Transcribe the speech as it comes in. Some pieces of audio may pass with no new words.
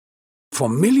For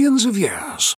millions of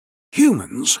years,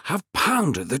 humans have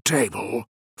pounded the table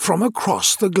from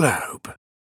across the globe.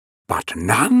 But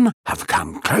none have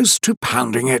come close to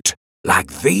pounding it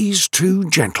like these two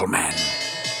gentlemen.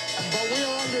 But we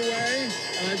are underway,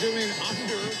 and I do mean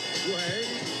underway.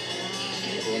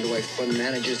 I wonder why fund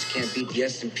managers can't beat the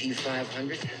S&P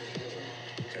 500?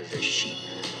 Because they're sheep.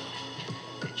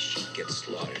 And sheep get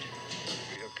slaughtered.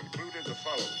 We have concluded the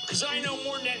following. Because I know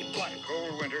more than anybody.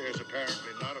 Cold winter has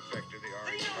apparently not affected the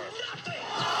orange harvest.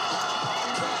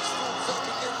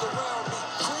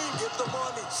 Cream, get the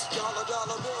money. Dollar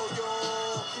bill, yo.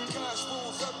 Cash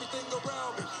rules everything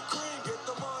around me. Cream, get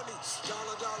the money.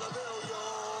 Dollar bill, yo.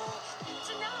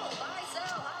 To know, buy,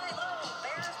 sell, high, low,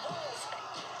 bears, bulls.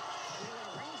 When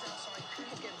it rains outside,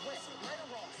 people get wet. Right or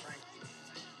wrong, Frank?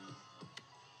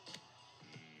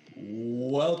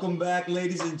 Welcome back,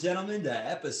 ladies and gentlemen, to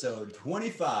episode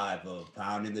 25 of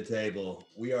Pounding the Table.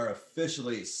 We are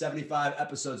officially 75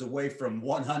 episodes away from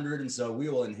 100, and so we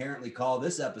will inherently call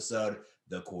this episode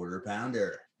the Quarter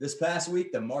Pounder. This past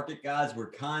week, the market gods were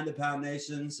kind to Pound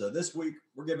Nation, so this week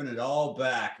we're giving it all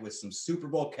back with some Super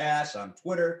Bowl cash on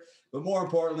Twitter. But more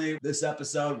importantly, this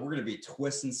episode, we're going to be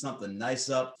twisting something nice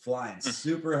up, flying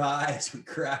super high as we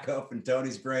crack open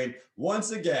Tony's brain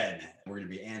once again. We're going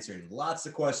to be answering lots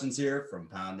of questions here from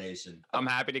Pound Nation. I'm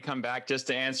happy to come back just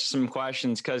to answer some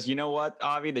questions because you know what,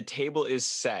 Avi, the table is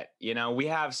set. You know, we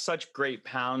have such great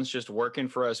pounds just working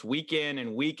for us week in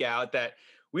and week out that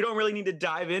we don't really need to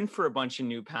dive in for a bunch of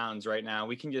new pounds right now.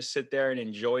 We can just sit there and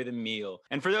enjoy the meal.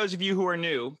 And for those of you who are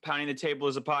new, Pounding the Table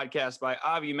is a podcast by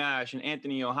Avi Mash and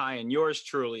Anthony Ohai and yours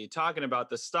truly, talking about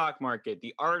the stock market,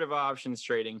 the art of options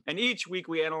trading. And each week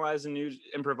we analyze the news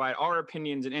and provide our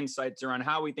opinions and insights around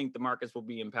how we think the markets will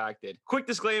be impacted. Quick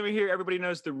disclaimer here, everybody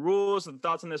knows the rules. The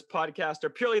thoughts on this podcast are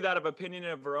purely that of opinion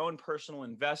of our own personal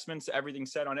investments. Everything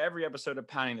said on every episode of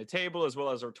Pounding the Table, as well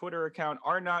as our Twitter account,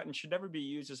 are not and should never be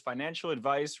used as financial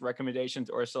advice, recommendations,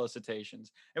 or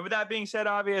solicitations. And with that being said,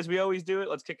 Avi, as we always do it,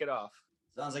 let's kick it off.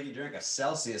 Sounds like you drank a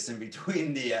Celsius in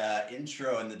between the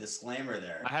intro and the disclaimer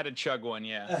there. I had to chug one,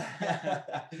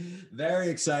 yeah. Very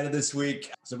excited this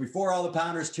week. So before all the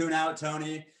pounders tune out,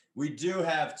 Tony, we do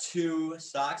have two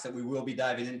stocks that we will be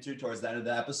diving into towards the end of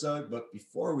the episode. But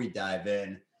before we dive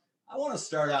in, I want to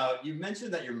start out. You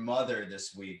mentioned that your mother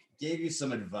this week gave you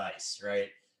some advice, right?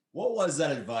 What was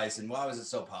that advice and why was it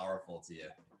so powerful to you?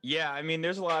 Yeah, I mean,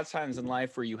 there's a lot of times in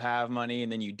life where you have money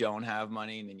and then you don't have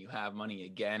money and then you have money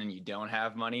again and you don't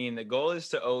have money. And the goal is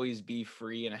to always be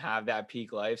free and have that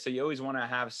peak life. So you always want to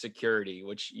have security,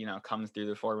 which, you know, comes through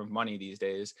the form of money these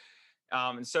days.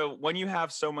 And so when you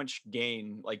have so much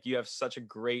gain, like you have such a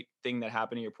great thing that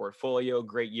happened in your portfolio,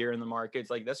 great year in the markets,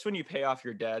 like that's when you pay off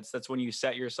your debts. That's when you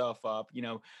set yourself up, you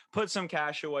know, put some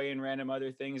cash away in random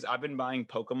other things. I've been buying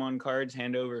Pokemon cards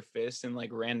hand over fist in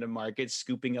like random markets,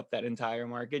 scooping up that entire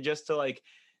market just to like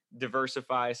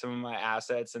diversify some of my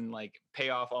assets and like pay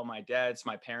off all my debts,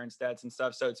 my parents' debts and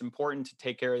stuff. So it's important to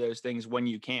take care of those things when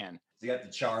you can. You got the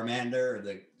Charmander or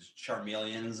the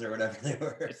Charmeleons or whatever they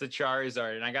were. It's the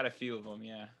Charizard, and I got a few of them,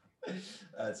 yeah.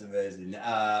 That's amazing.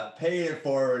 Paying It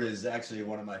Forward is actually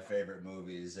one of my favorite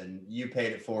movies, and you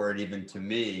paid it forward even to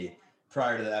me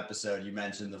prior to the episode. You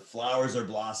mentioned the flowers are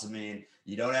blossoming.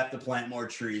 You don't have to plant more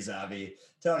trees, Avi.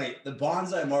 Tony, the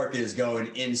bonsai market is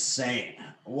going insane.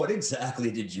 What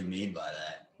exactly did you mean by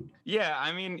that? Yeah,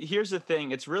 I mean, here's the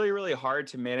thing. It's really, really hard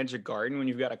to manage a garden when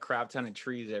you've got a crap ton of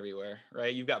trees everywhere,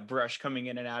 right? You've got brush coming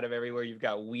in and out of everywhere. You've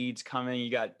got weeds coming.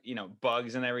 You got, you know,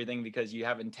 bugs and everything because you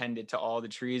haven't tended to all the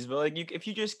trees. But like, if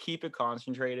you just keep it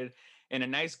concentrated in a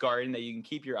nice garden that you can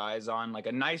keep your eyes on, like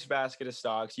a nice basket of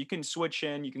stocks, you can switch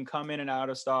in, you can come in and out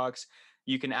of stocks,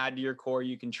 you can add to your core,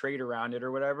 you can trade around it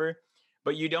or whatever.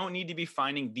 But you don't need to be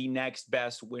finding the next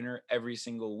best winner every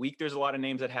single week. There's a lot of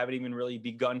names that haven't even really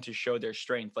begun to show their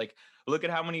strength. Like, look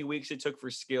at how many weeks it took for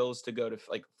Skills to go to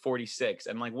like 46.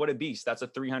 And like, what a beast. That's a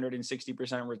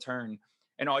 360% return.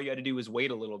 And all you had to do was wait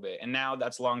a little bit. And now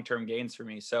that's long-term gains for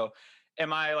me. So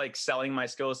am I like selling my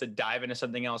Skills to dive into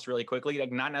something else really quickly?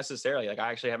 Like, not necessarily. Like, I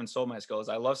actually haven't sold my Skills.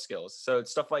 I love Skills. So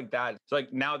it's stuff like that. So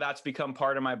like now that's become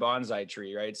part of my bonsai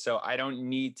tree, right? So I don't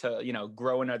need to, you know,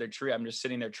 grow another tree. I'm just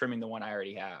sitting there trimming the one I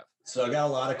already have. So I got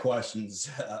a lot of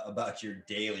questions about your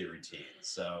daily routine.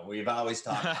 So we've always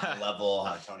talked high level,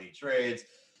 how Tony trades.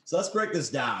 So let's break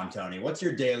this down, Tony. What's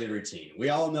your daily routine? We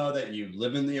all know that you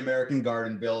live in the American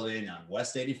Garden Building on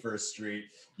West 81st Street.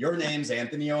 Your name's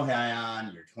Anthony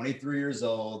Ohayon. You're 23 years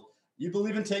old. You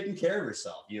believe in taking care of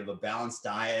yourself. You have a balanced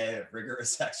diet, a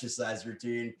rigorous exercise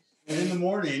routine. And in the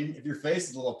morning, if your face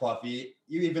is a little puffy,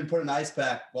 you even put an ice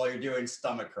pack while you're doing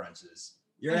stomach crunches.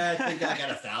 You're at, I think I got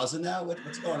 1,000 now.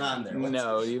 What's going on there? What's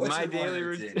No, your my morning daily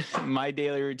routine? my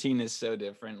daily routine is so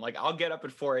different. Like I'll get up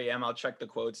at 4 a.m. I'll check the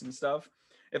quotes and stuff.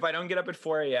 If I don't get up at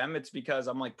 4 a.m., it's because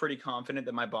I'm like pretty confident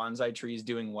that my bonsai tree is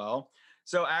doing well.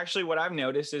 So actually what I've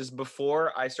noticed is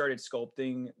before I started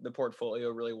sculpting the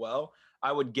portfolio really well,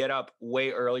 I would get up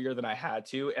way earlier than I had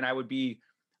to, and I would be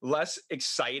less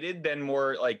excited than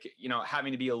more like,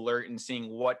 having to be alert and seeing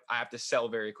what I have to sell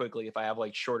very quickly if I have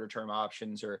like shorter term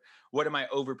options, or what am I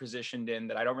over positioned in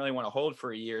that I don't really want to hold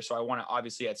for a year. So I want to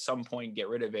obviously at some point get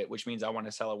rid of it, which means I want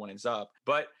to sell it when it's up.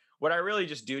 But what I really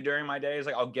just do during my day is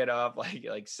like I'll get up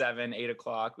like 7, 8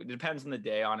 o'clock. It depends on the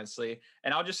day, honestly.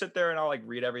 And I'll just sit there and I'll like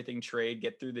read everything, trade,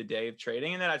 get through the day of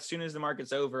trading. And then as soon as the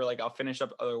market's over, like I'll finish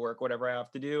up other work, whatever I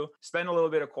have to do, spend a little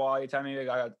bit of quality time. Maybe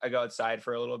I go outside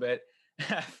for a little bit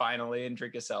finally and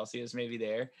drink a Celsius maybe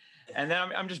there. And then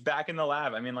I'm just back in the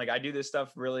lab. I mean, like I do this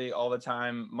stuff really all the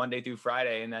time, Monday through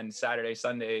Friday. And then Saturday,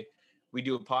 Sunday, we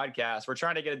do a podcast. We're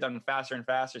trying to get it done faster and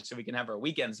faster so we can have our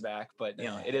weekends back. But,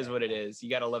 it is what it is. You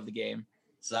got to love the game.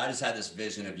 So I just had this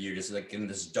vision of you just like in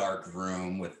this dark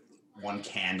room with one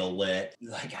candle lit,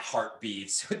 like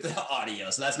heartbeats with the audio.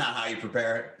 So that's not how you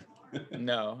prepare it.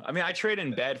 No, I mean, I trade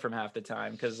in bed from half the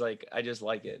time because like I just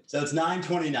like it. So it's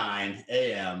 9:29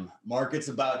 a.m. Market's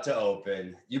about to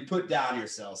open. You put down your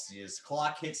Celsius.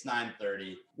 Clock hits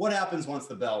 9:30. What happens once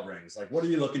the bell rings? Like, what are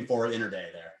you looking for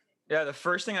intraday there? Yeah, the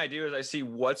first thing I do is I see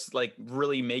what's like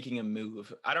really making a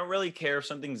move. I don't really care if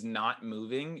something's not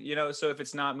moving, so if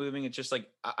it's not moving, it's just like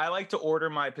I like to order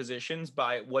my positions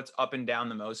by what's up and down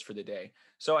the most for the day.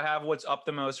 So I have what's up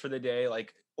the most for the day,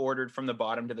 like ordered from the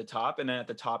bottom to the top, and then at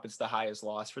the top it's the highest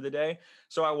loss for the day.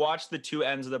 So I watch the two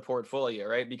ends of the portfolio,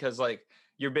 right? Because like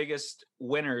your biggest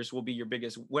winners will be your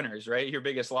biggest winners, right? Your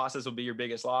biggest losses will be your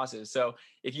biggest losses. So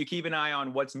if you keep an eye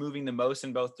on what's moving the most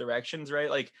in both directions, right?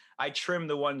 Like I trim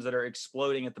the ones that are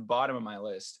exploding at the bottom of my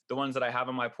list, the ones that I have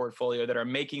in my portfolio that are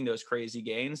making those crazy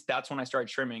gains. That's when I start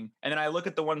trimming. And then I look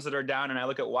at the ones that are down and I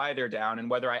look at why they're down and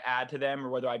whether I add to them or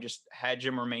whether I just hedge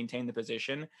them or maintain the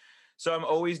position. So I'm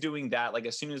always doing that. Like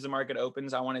as soon as the market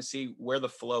opens, I want to see where the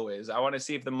flow is. I want to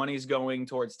see if the money's going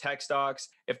towards tech stocks,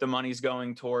 if the money's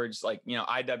going towards like,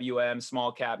 IWM,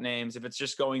 small cap names, if it's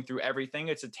just going through everything,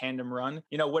 it's a tandem run,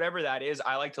 whatever that is,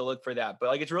 I like to look for that. But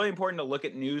like, it's really important to look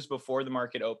at news before the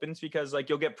market opens because like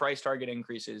you'll get price target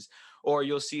increases, or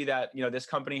you'll see that, this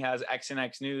company has X and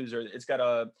X news, or it's got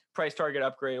a price target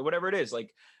upgrade or whatever it is.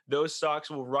 Like those stocks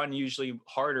will run usually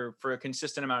harder for a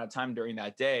consistent amount of time during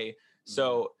that day.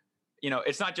 So,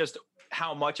 it's not just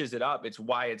how much is it up, it's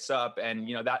why it's up. And,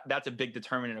 that's a big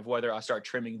determinant of whether I'll start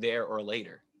trimming there or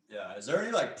later. Yeah. Is there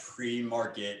any like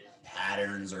pre-market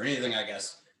patterns or anything, I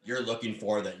guess, you're looking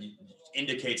for that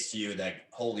indicates to you that,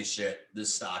 holy shit,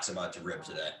 this stock's about to rip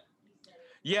today?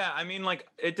 Yeah, I mean, like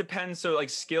it depends. So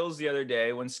like Skills the other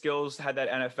day, when Skills had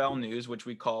that NFL news, which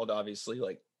we called obviously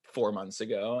like 4 months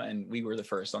ago, and we were the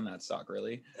first on that stock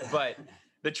really. But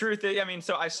the truth is, I mean,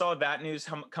 so I saw that news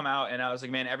come out and I was like,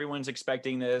 man, everyone's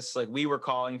expecting this. Like we were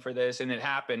calling for this and it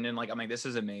happened. And like, I'm like, this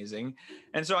is amazing.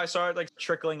 And so I saw it like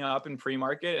trickling up in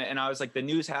pre-market and I was like, the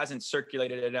news hasn't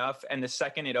circulated enough. And the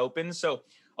second it opens, so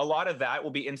a lot of that will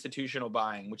be institutional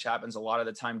buying, which happens a lot of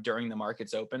the time during the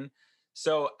market's open.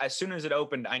 So as soon as it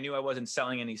opened, I knew I wasn't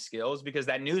selling any Skills because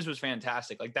that news was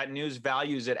fantastic. Like that news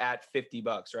values it at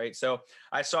 $50, right? So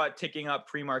I saw it ticking up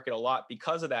pre-market a lot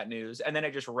because of that news. And then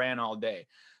it just ran all day.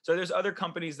 So there's other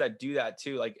companies that do that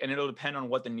too. Like, and it'll depend on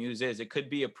what the news is. It could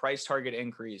be a price target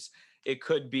increase. It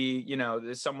could be,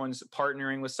 someone's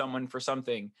partnering with someone for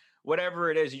something,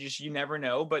 whatever it is, you never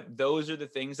know. But those are the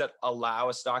things that allow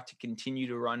a stock to continue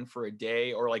to run for a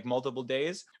day or like multiple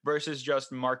days versus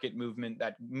just market movement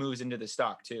that moves into the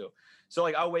stock too. So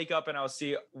like I'll wake up and I'll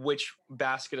see which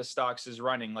basket of stocks is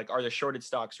running. Like, are the shorted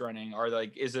stocks running? Are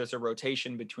like, is this a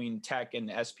rotation between tech and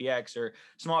SPX or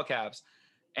small caps?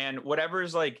 And whatever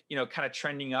is like, kind of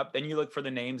trending up, then you look for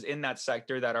the names in that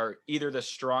sector that are either the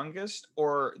strongest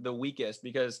or the weakest,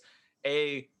 because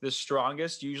the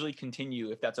strongest usually continue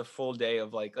if that's a full day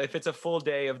of like, if it's a full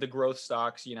day of the growth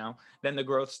stocks, then the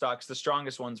growth stocks, the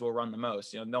strongest ones will run the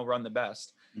most, they'll run the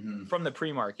best from the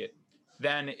pre-market.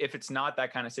 Then if it's not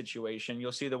that kind of situation,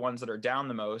 you'll see the ones that are down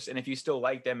the most. And if you still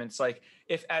like them, it's like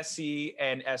if SC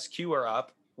and SQ are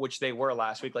up, which they were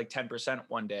last week, like 10%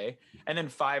 one day, and then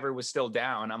Fiverr was still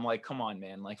down. I'm like, come on,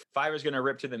 man. Like Fiverr's going to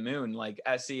rip to the moon. Like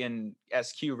SE and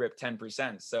SQ ripped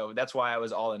 10%. So that's why I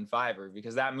was all in Fiverr,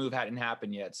 because that move hadn't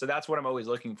happened yet. So that's what I'm always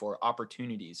looking for,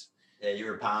 opportunities. Yeah, you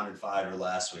were pounding Fiverr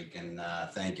last week, and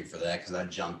thank you for that because I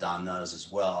jumped on those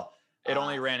as well. It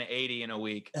only ran 80 in a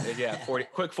week. Yeah,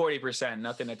 40%,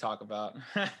 nothing to talk about.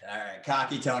 All right,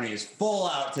 Cocky Tony is full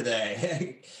out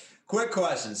today. Quick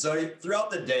question. So throughout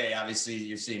the day, obviously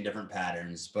you're seeing different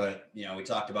patterns, but we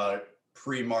talked about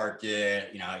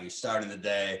pre-market, how you start in the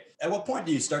day. At what point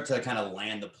do you start to kind of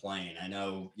land the plane? I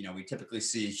know, we typically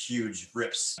see huge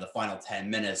rips the final 10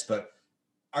 minutes, but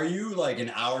are you like an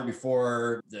hour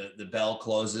before the bell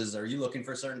closes? Are you looking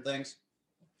for certain things?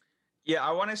 Yeah,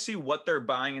 I want to see what they're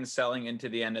buying and selling into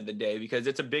the end of the day because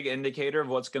it's a big indicator of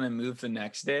what's going to move the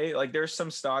next day. Like there's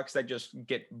some stocks that just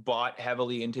get bought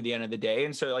heavily into the end of the day.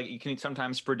 And so like you can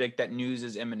sometimes predict that news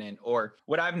is imminent. Or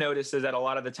what I've noticed is that a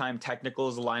lot of the time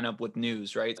technicals line up with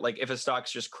news, right? Like if a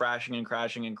stock's just crashing and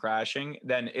crashing and crashing,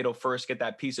 then it'll first get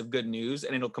that piece of good news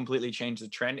and it'll completely change the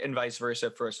trend and vice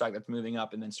versa for a stock that's moving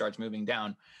up and then starts moving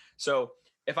down. So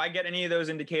if I get any of those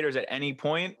indicators at any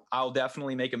point, I'll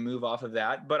definitely make a move off of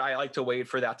that. But I like to wait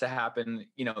for that to happen.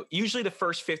 Usually the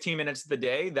first 15 minutes of the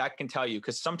day, that can tell you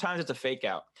because sometimes it's a fake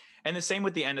out. And the same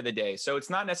with the end of the day. So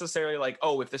it's not necessarily like,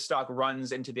 oh, if the stock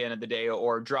runs into the end of the day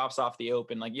or drops off the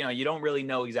open, like, you don't really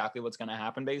know exactly what's going to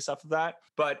happen based off of that.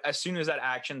 But as soon as that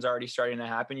action's already starting to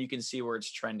happen, you can see where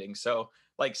it's trending. So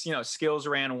like, Skills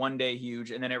ran one day huge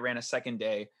and then it ran a second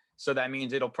day. So that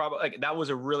means it'll probably that was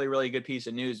a really, really good piece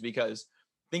of news because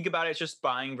think about it, it's just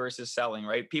buying versus selling,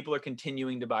 right? People are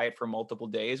continuing to buy it for multiple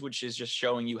days, which is just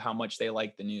showing you how much they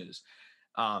like the news.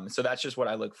 So that's just what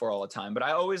I look for all the time. But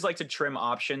I always like to trim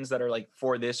options that are like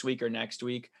for this week or next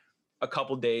week, a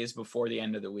couple days before the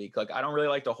end of the week. Like I don't really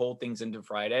like to hold things into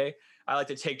Friday. I like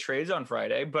to take trades on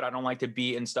Friday, but I don't like to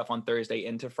be in stuff on Thursday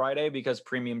into Friday because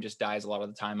premium just dies a lot of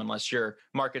the time unless your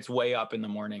market's way up in the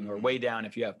morning or way down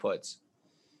if you have puts.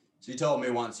 So you told me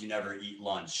once you never eat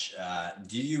lunch.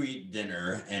 Do you eat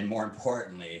dinner? And more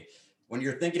importantly, when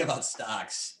you're thinking about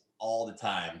stocks all the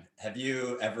time, have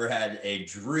you ever had a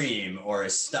dream or a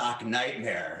stock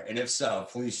nightmare? And if so,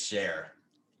 please share.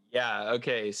 Yeah.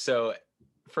 Okay. So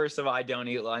first of all, I don't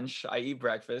eat lunch. I eat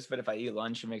breakfast, but if I eat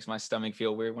lunch, it makes my stomach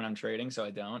feel weird when I'm trading. So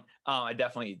I don't. I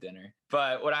definitely eat dinner.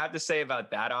 But what I have to say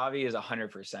about that, Avi, is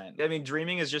 100%. I mean,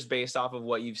 dreaming is just based off of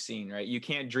what you've seen, right? You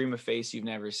can't dream a face you've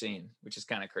never seen, which is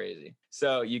kind of crazy.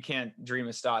 So you can't dream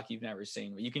a stock you've never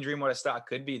seen, but you can dream what a stock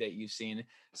could be that you've seen.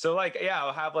 So like, yeah,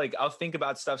 I'll think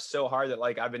about stuff so hard that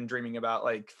like I've been dreaming about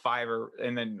like Fiverr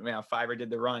and then Fiverr did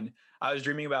the run. I was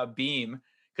dreaming about Beam.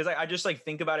 Because I just like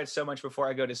think about it so much before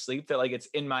I go to sleep that like it's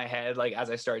in my head like as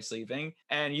I start sleeping,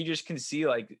 and you just can see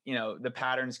like the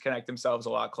patterns connect themselves a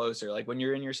lot closer. Like when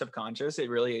you're in your subconscious, it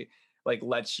really like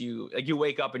lets you like you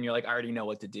wake up and you're like, I already know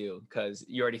what to do because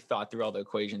you already thought through all the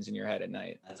equations in your head at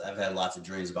night. I've had lots of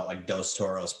dreams about like Dos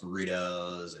Toros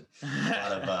burritos and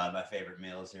a lot of my favorite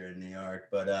meals here in New York.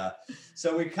 But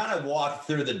so we kind of walked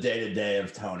through the day-to-day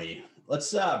of Tony.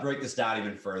 Let's break this down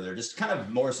even further. Just kind of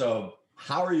more so.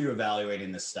 How are you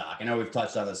evaluating the stock? I know we've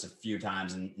touched on this a few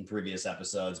times in previous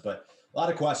episodes, but a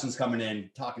lot of questions coming in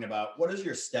talking about what is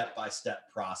your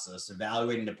step-by-step process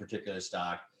evaluating a particular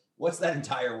stock? What's that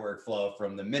entire workflow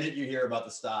from the minute you hear about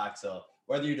the stock? So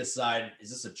whether you decide,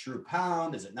 is this a true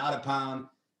pound? Is it not a pound?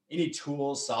 Any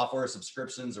tools, software,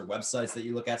 subscriptions, or websites that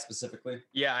you look at specifically?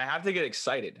 Yeah, I have to get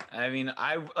excited. I mean,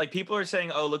 people are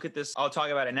saying, oh, look at this. I'll talk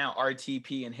about it now.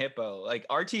 RTP and Hippo. Like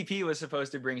RTP was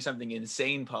supposed to bring something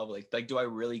insane public. Like, do I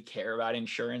really care about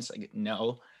insurance? Like,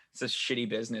 no. It's a shitty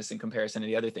business in comparison to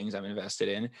the other things I'm invested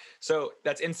in. So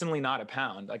that's instantly not a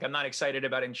pound. Like I'm not excited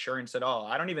about insurance at all.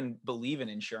 I don't even believe in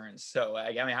insurance. So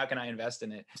I mean, how can I invest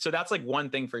in it? So that's like one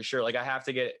thing for sure. Like I have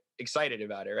to get excited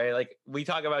about it, right? Like we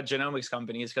talk about genomics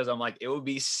companies because I'm like, it would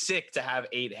be sick to have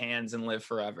 8 hands and live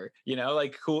forever,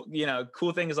 like cool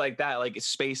things like that. Like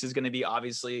space is going to be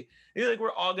obviously like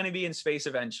we're all going to be in space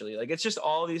eventually. Like it's just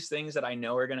all these things that I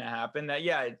know are going to happen that,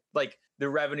 like the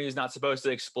revenue is not supposed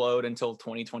to explode until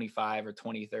 2025 or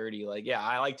 2030. Like, yeah,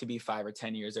 I like to be 5 or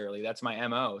 10 years early. That's my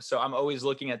MO. So I'm always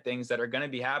looking at things that are going to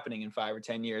be happening in 5 or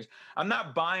 10 years. I'm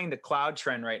not buying the cloud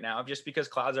trend right now just because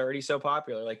cloud's already so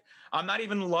popular. Like I'm not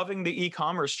even loving the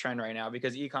e-commerce trend right now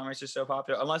because e-commerce is so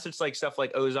popular, unless it's like stuff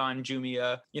like Ozon,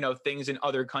 Jumia, things in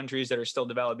other countries that are still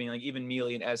developing, like even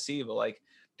Mealy and SC, but like,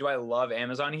 do I love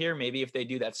Amazon here? Maybe if they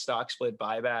do that stock split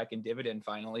buyback and dividend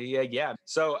finally, yeah.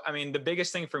 So, I mean, the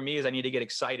biggest thing for me is I need to get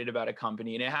excited about a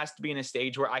company, and it has to be in a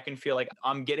stage where I can feel like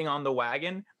I'm getting on the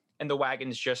wagon and the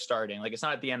wagon's just starting. Like it's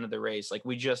not at the end of the race. Like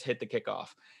we just hit the kickoff.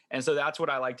 And so that's what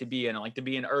I like to be in. I like to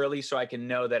be in early so I can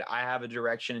know that I have a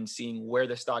direction and seeing where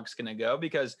the stock's going to go,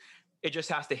 because it just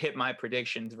has to hit my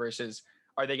predictions versus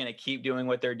are they going to keep doing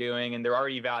what they're doing? And they're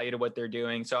already valued at what they're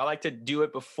doing. So I like to do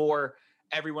it before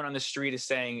everyone on the street is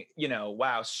saying, you know,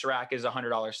 wow, SRAC is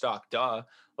 $100 stock. Duh.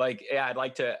 Like, yeah, I'd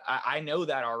like to, I know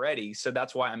that already. So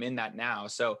that's why I'm in that now.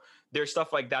 So there's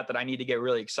stuff like that I need to get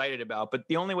really excited about. But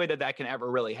the only way that can ever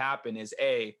really happen is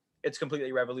it's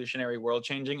completely revolutionary, world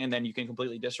changing. And then you can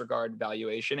completely disregard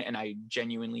valuation. And I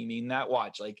genuinely mean that.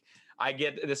 Watch, like, I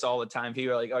get this all the time.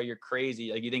 People are like, oh, you're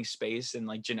crazy. Like, you think space and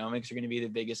like genomics are going to be the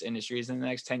biggest industries in the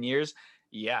next 10 years?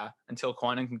 Yeah, until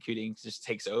quantum computing just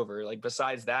takes over. Like,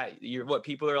 besides that,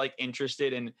 people are like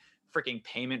interested in freaking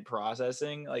payment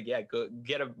processing. Like, yeah, go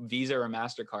get a Visa or a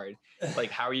MasterCard.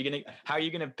 Like, how are you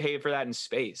gonna pay for that in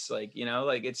space? Like, you know,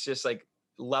 like, it's just like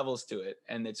levels to it,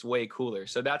 and it's way cooler.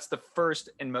 So that's the first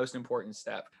and most important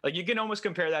step. Like, you can almost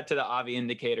compare that to the Avi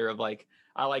indicator of like,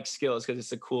 I like skills because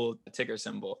it's a cool ticker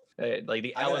symbol. Like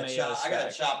the LMAO. I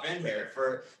gotta chop in here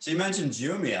so you mentioned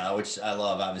Jumia, which I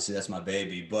love. Obviously, that's my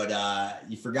baby. But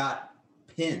you forgot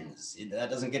Pins. That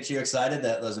doesn't get you excited?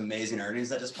 Those amazing earnings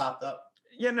that just popped up.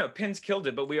 Yeah, no, Pins killed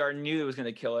it, but we already knew it was going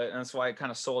to kill it, and that's why it kind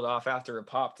of sold off after it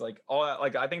popped. Like,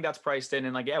 I think that's priced in,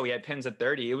 and like, yeah, we had Pins at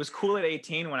 30. It was cool at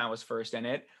 18 when I was first in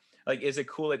it. Like, is it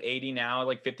cool at 80 now?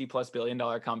 Like, $50+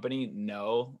 billion company?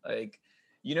 No. Like,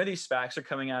 you know, these SPACs are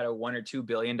coming out at $1 or $2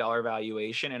 billion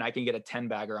valuation, and I can get a 10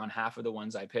 bagger on half of the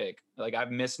ones I pick. Like,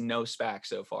 I've missed no SPAC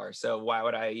so far, so why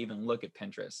would I even look at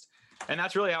Pinterest? And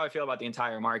that's really how I feel about the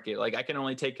entire market. Like, I can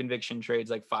only take conviction trades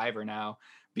like Fiverr now,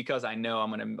 because I know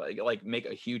I'm going to like make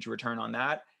a huge return on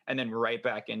that, and then right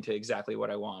back into exactly what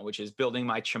I want, which is building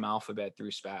my Chim alphabet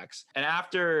through SPACs. And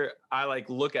after I like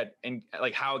look at and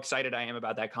like how excited I am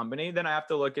about that company, then I have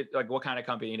to look at like what kind of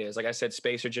company it is. Like I said,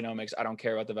 space or genomics, I don't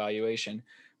care about the valuation.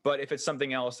 But if it's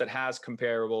something else that has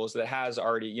comparables, that has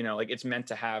already, you know, like it's meant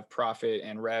to have profit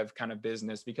and rev kind of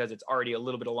business because it's already a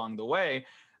little bit along the way,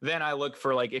 then I look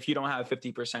for like, if you don't have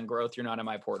 50% growth, you're not in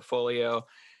my portfolio.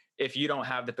 If you don't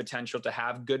have the potential to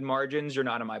have good margins, you're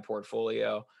not in my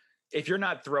portfolio. If you're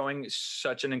not throwing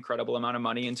such an incredible amount of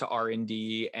money into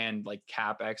R&D and like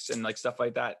CapEx and like stuff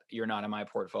like that, you're not in my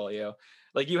portfolio.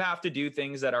 Like, you have to do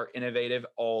things that are innovative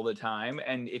all the time.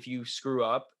 And if you screw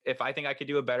up, if I think I could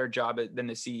do a better job than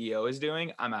the CEO is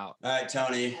doing, I'm out. All right,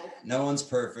 Tony, no one's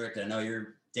perfect. I know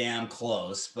you're damn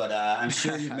close, but I'm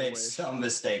sure you've made some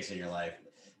mistakes in your life.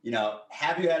 You know,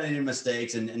 have you had any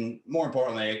mistakes? And more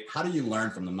importantly, how do you learn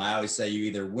from them? I always say you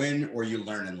either win or you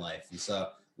learn in life. And so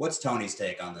what's Tony's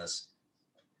take on this?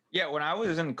 Yeah, when I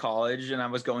was in college and I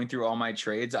was going through all my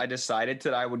trades, I decided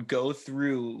that I would go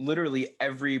through literally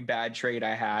every bad trade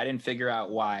I had and figure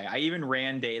out why. I even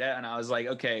ran data and I was like,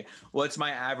 okay, what's my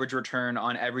average return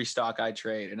on every stock I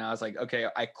trade? And I was like, okay,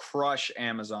 I crush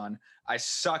Amazon. I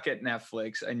suck at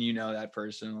Netflix. And you know that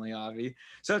personally, Avi.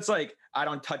 So it's like, I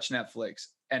don't touch Netflix.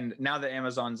 And now that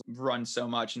Amazon's run so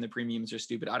much and the premiums are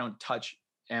stupid, I don't touch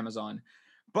Amazon.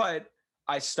 But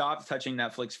I stopped touching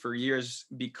Netflix for years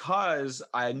because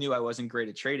I knew I wasn't great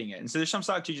at trading it. And so there's some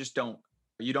stocks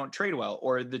you don't trade well,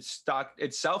 or the stock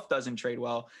itself doesn't trade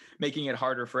well, making it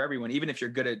harder for everyone. Even if you're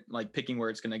good at like picking where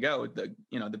it's going to go,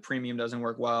 the premium doesn't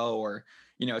work well, or,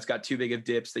 it's got too big of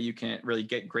dips that you can't really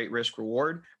get great risk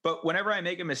reward. But whenever I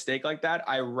make a mistake like that,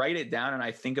 I write it down and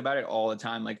I think about it all the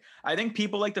time. Like, I think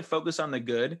people like to focus on the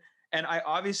good, and I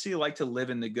obviously like to live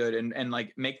in the good and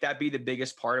like make that be the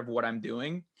biggest part of what I'm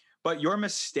doing. But your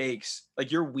mistakes,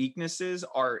 like your weaknesses,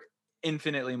 are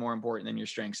infinitely more important than your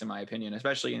strengths, in my opinion,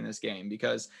 especially in this game.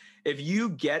 Because if you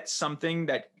get something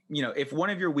that, if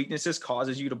one of your weaknesses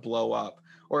causes you to blow up,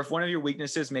 or if one of your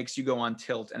weaknesses makes you go on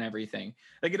tilt and everything,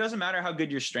 like, it doesn't matter how good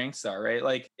your strengths are, right?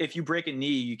 Like, if you break a knee,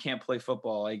 you can't play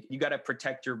football. Like, you got to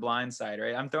protect your blind side,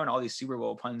 right? I'm throwing all these Super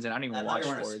Bowl puns and I don't even watch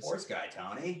sports. A sports guy,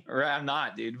 Tony. Right, I'm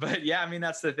not, dude. But yeah, I mean,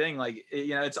 that's the thing. Like,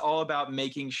 it's all about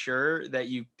making sure that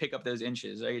you pick up those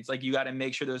inches, right? It's like, you got to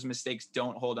make sure those mistakes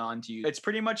don't hold on to you. It's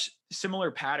pretty much similar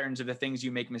patterns of the things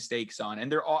you make mistakes on.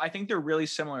 And I think they're really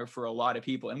similar for a lot of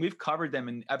people. And we've covered them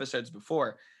in episodes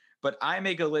before. But I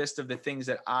make a list of the things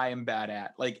that I am bad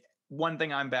at. Like, one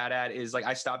thing I'm bad at is, like,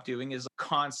 I stopped doing is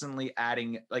constantly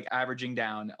averaging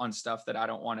down on stuff that I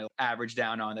don't want to average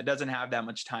down on, that doesn't have that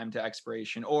much time to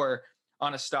expiration, or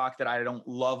on a stock that I don't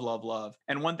love.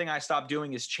 And one thing I stopped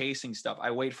doing is chasing stuff. I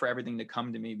wait for everything to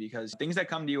come to me, because things that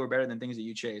come to you are better than things that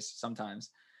you chase sometimes.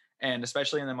 And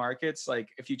especially in the markets, like,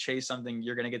 if you chase something,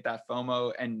 you're going to get that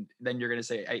FOMO, and then you're going to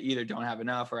say, I either don't have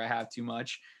enough or I have too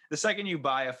much. The second you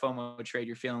buy a FOMO trade,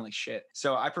 you're feeling like shit.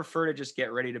 So I prefer to just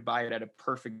get ready to buy it at a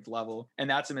perfect level. And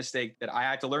that's a mistake that I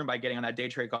had to learn by getting on that day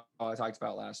trade call I talked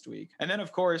about last week. And then,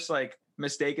 of course, like,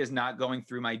 mistake is not going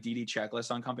through my DD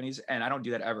checklist on companies. And I don't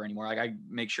do that ever anymore. Like I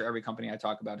make sure every company I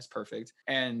talk about is perfect.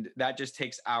 And that just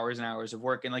takes hours and hours of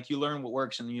work. And like you learn what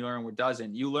works and you learn what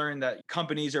doesn't. You learn that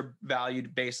companies are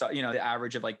valued based on, the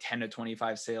average of like 10 to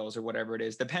 25 sales or whatever it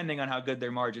is, depending on how good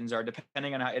their margins are,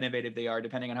 depending on how innovative they are,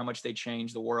 depending on how much they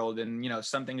change the world. And,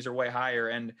 some things are way higher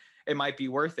and it might be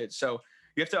worth it. So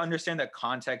you have to understand that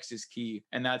context is key.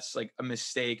 And that's like a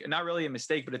mistake, not really a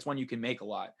mistake, but it's one you can make a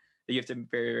lot. That you have to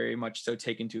very, very much so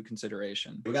take into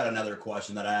consideration. We got another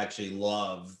question that I actually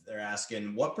love. They're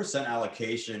asking, what percent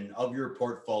allocation of your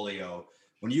portfolio,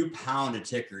 when you pound a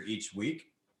ticker each week,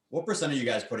 what percent are you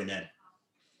guys putting in?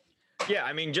 Yeah,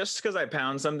 I mean, just because I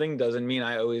pound something doesn't mean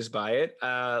I always buy it.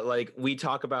 Like we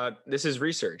talk about, this is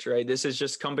research, right? This is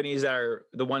just companies that are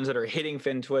the ones that are hitting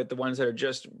FinTwit, the ones that are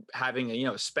just having a,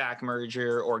 SPAC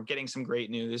merger or getting some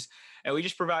great news. And we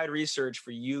just provide research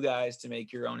for you guys to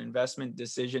make your own investment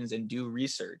decisions and do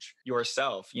research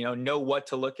yourself, know what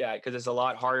to look at, because it's a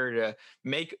lot harder to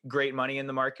make great money in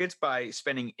the markets by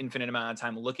spending infinite amount of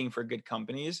time looking for good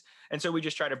companies. And so we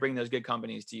just try to bring those good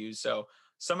companies to you. So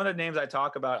some of the names I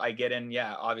talk about, I get in,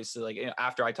 obviously, like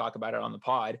after I talk about it on the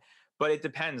pod, but it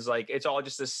depends. Like it's all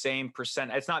just the same percent.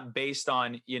 It's not based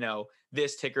on,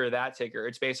 this ticker or that ticker.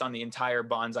 It's based on the entire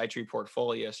bonsai tree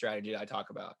portfolio strategy that I talk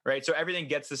about, right? So everything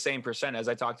gets the same percent as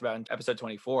I talked about in episode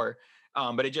 24.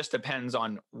 But it just depends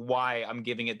on why I'm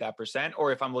giving it that percent,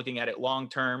 or if I'm looking at it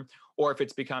long-term, or if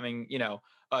it's becoming,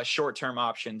 a short-term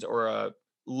options or a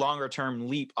longer term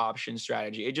leap option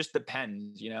strategy. It just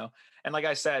depends, And like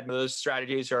I said, those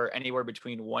strategies are anywhere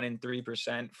between 1% and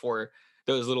 3% for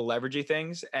those little leveragey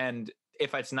things. And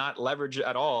if it's not leverage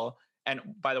at all, and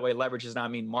by the way, leverage does not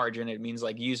mean margin, it means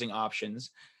like using options.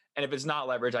 And if it's not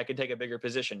leverage, I could take a bigger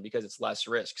position because it's less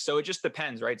risk. So it just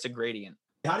depends, right? It's a gradient.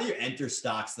 How do you enter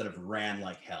stocks that have ran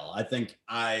like hell? I think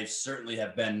I certainly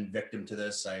have been victim to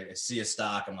this. I see a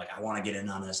stock, I'm like, I want to get in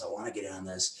on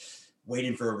this.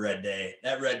 Waiting for a red day.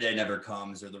 That red day never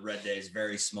comes, or the red day is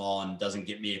very small and doesn't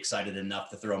get me excited enough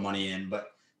to throw money in. But,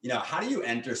 how do you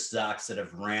enter stocks that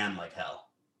have ran like hell?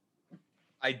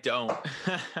 I don't.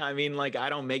 I mean, like, I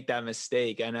don't make that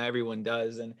mistake. I know everyone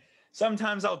does. And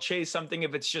sometimes I'll chase something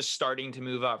if it's just starting to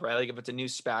move up, right? Like if it's a new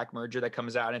SPAC merger that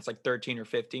comes out and it's like 13 or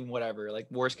 15, whatever, like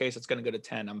worst case, it's going to go to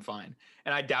 10. I'm fine.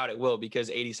 And I doubt it will,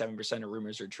 because 87% of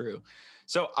rumors are true.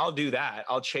 So I'll do that.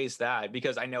 I'll chase that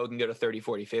because I know it can go to 30,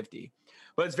 40, 50.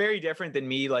 But it's very different than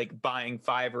me like buying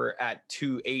Fiverr at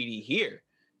 280 here.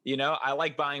 I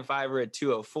like buying Fiverr at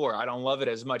 204. I don't love it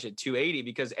as much at 280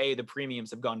 because A, the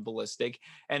premiums have gone ballistic,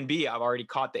 and B, I've already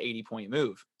caught the 80-point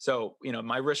move. So,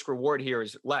 my risk reward here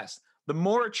is less. The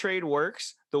more a trade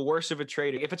works, the worse of a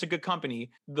trade. If it's a good company,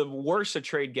 the worse a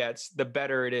trade gets, the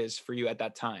better it is for you at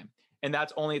that time. And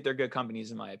that's only if they're good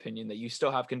companies, in my opinion, that you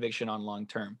still have conviction on long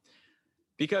term.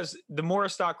 Because the more a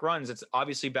stock runs, it's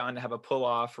obviously bound to have a pull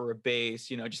off or a base,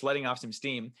 just letting off some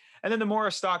steam. And then the more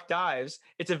a stock dives,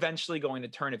 it's eventually going to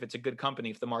turn if it's a good company,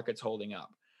 if the market's holding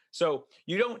up. So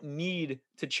you don't need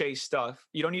to chase stuff.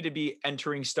 You don't need to be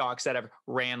entering stocks that have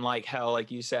ran like hell,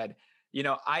 like you said.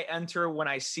 I enter when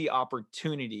I see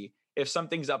opportunity. If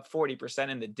something's up 40%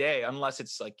 in the day, unless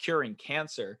it's like curing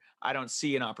cancer, I don't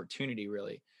see an opportunity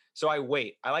really. So I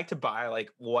wait. I like to buy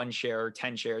like 1 share or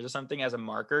 10 shares or something as a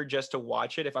marker just to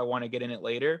watch it if I want to get in it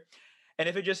later. And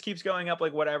if it just keeps going up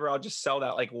like whatever, I'll just sell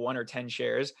that like 1 or 10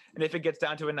 shares. And if it gets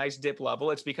down to a nice dip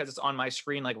level, it's because it's on my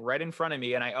screen like right in front of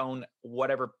me and I own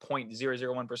whatever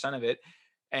 0.001% of it,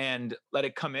 and let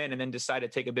it come in and then decide to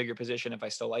take a bigger position if I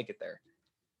still like it there.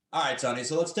 All right, Tony.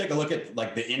 So let's take a look at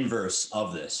like the inverse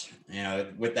of this,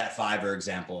 with that Fiverr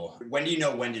example. When do you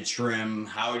know when to trim?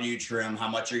 How do you trim? How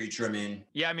much are you trimming?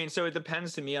 Yeah, I mean, so it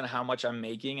depends to me on how much I'm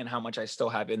making and how much I still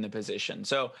have in the position.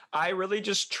 So I really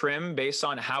just trim based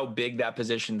on how big that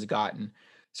position's gotten.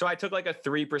 So I took like a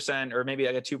 3% or maybe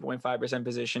like a 2.5%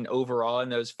 position overall in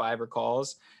those Fiverr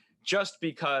calls, just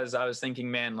because I was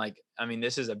thinking, man, like, I mean,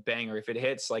 this is a banger. If it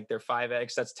hits like their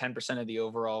 5X, that's 10% of the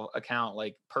overall account.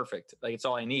 Like perfect. Like it's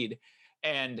all I need.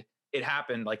 And it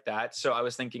happened like that. So I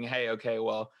was thinking, hey, okay,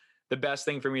 well, the best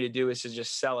thing for me to do is to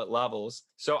just sell at levels.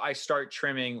 So I start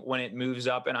trimming when it moves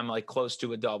up and I'm like close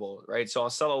to a double, right? So I'll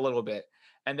sell a little bit.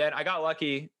 And then I got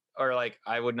lucky, or like,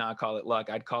 I would not call it luck.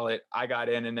 I'd call it, I got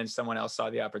in and then someone else saw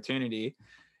the opportunity.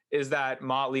 Is that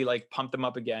Motley like pumped them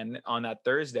up again on that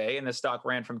Thursday and the stock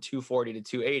ran from 240 to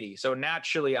 280. So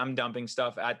naturally I'm dumping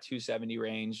stuff at 270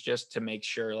 range just to make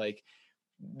sure like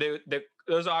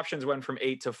those options went from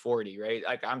 8 to 40, right?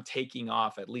 Like I'm taking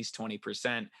off at least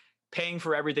 20%, paying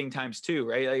for everything times 2,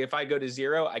 right? Like if I go to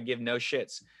 0, I give no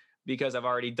shits because I've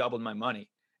already doubled my money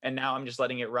and now I'm just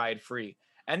letting it ride free.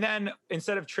 And then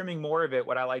instead of trimming more of it,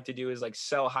 what I like to do is like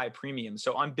sell high premium.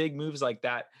 So on big moves like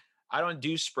that, I don't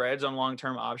do spreads on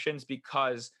long-term options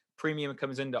because premium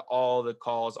comes into all the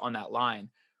calls on that line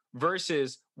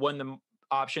versus when the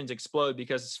options explode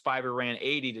because Fiverr ran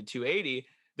 80 to 280,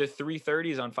 the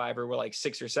 330s on Fiverr were like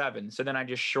 6 or 7. So then I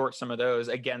just short some of those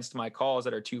against my calls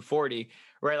that are 240,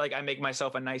 right? Like I make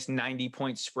myself a nice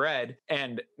 90-point spread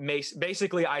and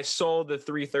basically I sold the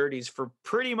 330s for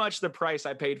pretty much the price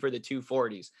I paid for the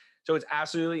 240s. So it's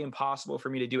absolutely impossible for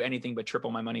me to do anything but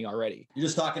triple my money already. You're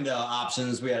just talking to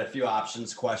options. We had a few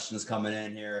options questions coming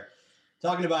in here.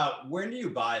 Talking about when do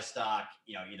you buy stock,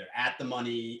 either at the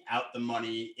money, out the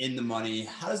money, in the money?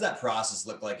 How does that process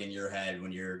look like in your head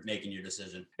when you're making your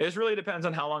decision? It just really depends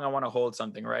on how long I want to hold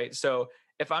something, right? So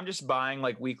if I'm just buying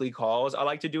like weekly calls, I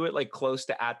like to do it like close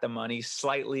to at the money,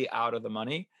 slightly out of the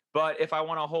money. But if I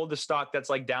want to hold the stock that's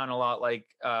like down a lot, like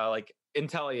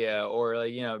Intelia or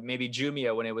like, maybe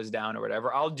Jumia when it was down or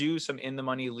whatever, I'll do some in the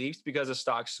money leaps because the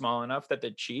stock's small enough that they're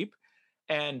cheap.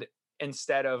 And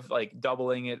instead of like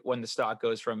doubling it when the stock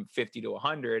goes from 50 to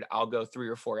 100, I'll go 3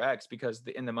 or 4x because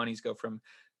the in the monies go from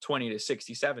 20 to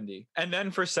 60, 70. And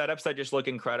then for setups that just look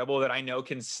incredible that I know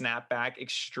can snap back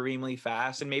extremely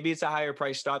fast, and maybe it's a higher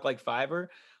price stock like Fiverr,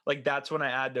 like that's when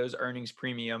I add those earnings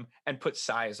premium and put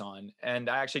size on. And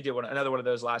I actually did another one of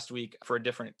those last week for a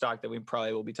different stock that we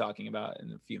probably will be talking about in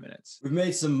a few minutes. We've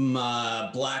made some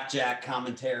blackjack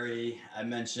commentary. I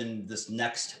mentioned this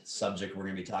next subject we're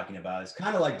going to be talking about is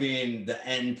kind of like being the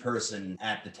end person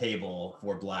at the table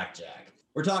for blackjack.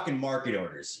 We're talking market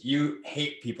orders. You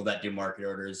hate people that do market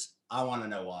orders. I want to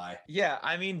know why. Yeah,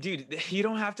 I mean, dude, you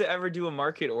don't have to ever do a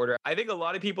market order. I think a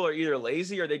lot of people are either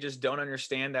lazy or they just don't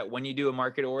understand that when you do a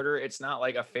market order, it's not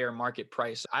like a fair market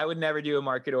price. I would never do a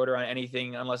market order on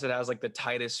anything unless it has like the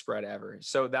tightest spread ever.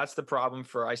 So that's the problem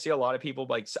I see a lot of people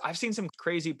like, I've seen some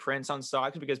crazy prints on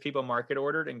stocks because people market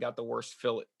ordered and got the worst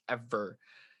fill ever.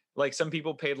 Like some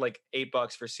people paid like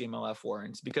 $8 for CMLF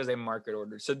warrants because they market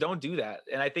ordered. So don't do that.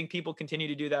 And I think people continue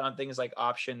to do that on things like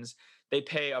options. They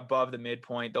pay above the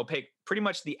midpoint. They'll pay pretty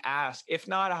much the ask, if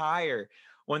not higher,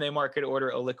 when they market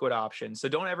order a liquid option. So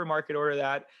don't ever market order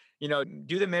that.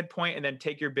 Do the midpoint and then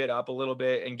take your bid up a little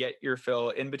bit and get your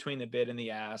fill in between the bid and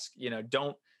the ask.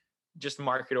 Don't just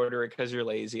market order it because you're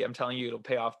lazy. I'm telling you, it'll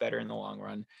pay off better in the long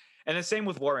run. And the same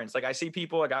with warrants. Like I see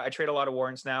people, like I trade a lot of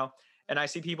warrants now. And I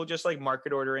see people just like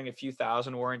market ordering a few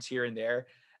thousand warrants here and there.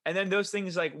 And then those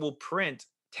things like will print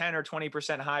 10 or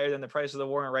 20% higher than the price of the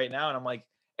warrant right now. And I'm like,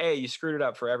 A, you screwed it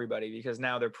up for everybody because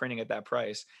now they're printing at that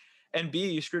price. And B,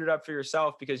 you screwed it up for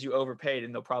yourself because you overpaid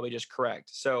and they'll probably just correct.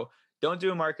 So don't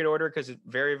do a market order because it's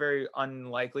very, very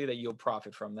unlikely that you'll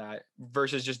profit from that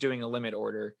versus just doing a limit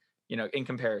order, in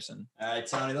comparison. All right,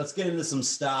 Tony, let's get into some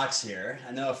stocks here.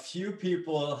 I know a few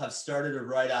people have started to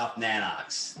write off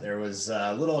Nanox. There was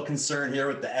a little concern here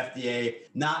with the FDA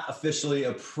not officially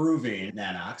approving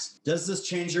Nanox. Does this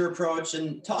change your approach?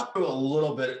 And talk to a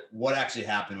little bit what actually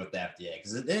happened with the FDA,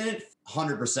 because it didn't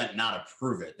 100% not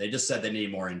approve it. They just said they need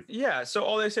more info. Yeah, so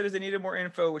all they said is they needed more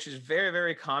info, which is very,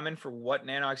 very common for what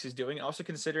Nanox is doing. Also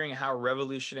considering how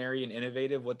revolutionary and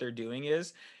innovative what they're doing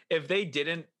is. If they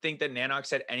didn't think that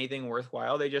Nanox had anything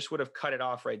worthwhile, they just would have cut it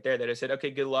off right there. They'd have said, okay,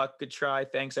 good luck, good try,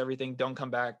 thanks, everything. Don't come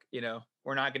back.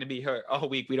 We're not going to be here all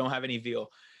week. We don't have any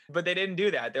veal. But they didn't do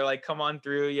that. They're like, come on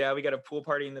through. Yeah, we got a pool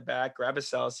party in the back. Grab a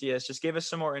Celsius. Just give us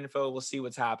some more info. We'll see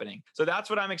what's happening. So that's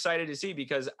what I'm excited to see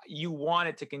because you want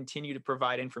it to continue to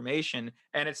provide information.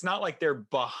 And it's not like they're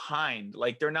behind.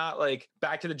 Like they're not like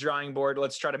back to the drawing board.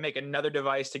 Let's try to make another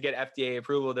device to get FDA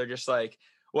approval. They're just like,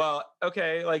 well,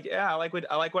 okay, like, yeah, I like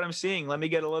what I'm seeing. Let me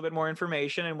get a little bit more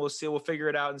information and we'll figure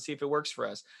it out and see if it works for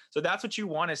us. So that's what you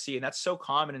want to see. And that's so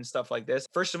common in stuff like this.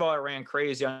 First of all, it ran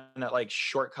crazy on that like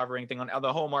short covering thing on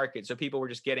the whole market. So people were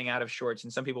just getting out of shorts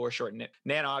and some people were shorting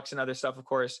Nanox and other stuff, of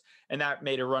course. And that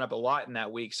made it run up a lot in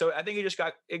that week. So I think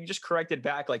it just corrected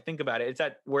back. Like, think about it. It's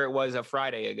at where it was a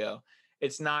Friday ago.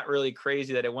 It's not really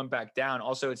crazy that it went back down.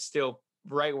 Also, it's still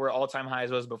right where all-time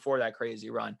highs was before that crazy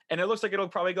run. And it looks like it'll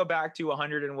probably go back to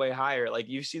 100 and way higher. Like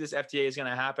you see this FDA is going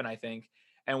to happen, I think.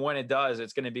 And when it does,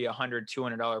 it's going to be $100,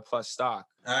 $200 plus stock.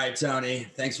 All right, Tony,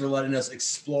 thanks for letting us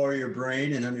explore your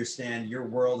brain and understand your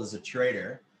world as a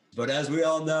trader. But as we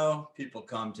all know, people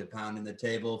come to Pounding the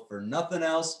Table for nothing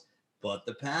else but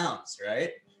the pounds,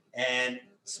 right? And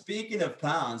speaking of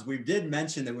pounds, we did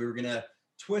mention that we were going to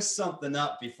twist something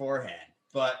up beforehand.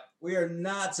 But we are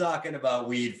not talking about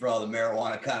weed for all the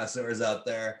marijuana connoisseurs out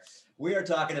there. We are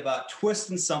talking about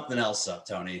twisting something else up,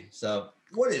 Tony. So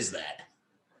what is that?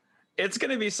 It's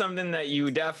going to be something that you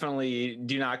definitely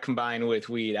do not combine with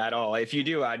weed at all. If you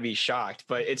do, I'd be shocked.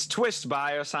 But it's Twist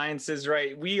Biosciences,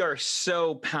 right? We are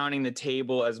so pounding the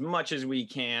table as much as we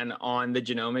can on the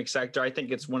genomic sector. I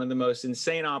think it's one of the most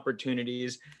insane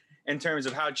opportunities in terms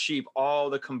of how cheap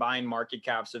all the combined market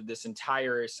caps of this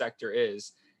entire sector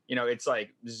is. You know, it's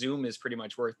like Zoom is pretty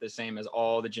much worth the same as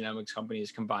all the genomics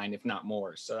companies combined, if not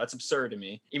more. So that's absurd to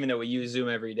me, even though we use Zoom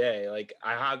every day. Like,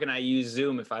 how can I use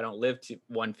Zoom if I don't live to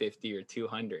 150 or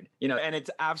 200? You know, and it's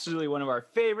absolutely one of our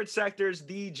favorite sectors,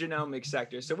 the genomics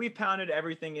sector. So we pounded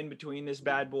everything in between this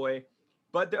bad boy.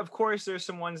 But of course, there's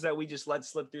some ones that we just let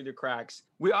slip through the cracks.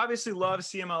 We obviously love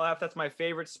CMLF. That's my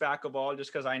favorite SPAC of all,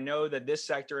 just because I know that this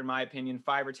sector, in my opinion,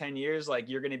 5 or 10 years, like,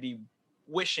 you're going to be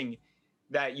wishing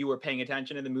that you were paying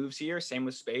attention to the moves here. Same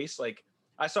with space. Like,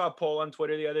 I saw a poll on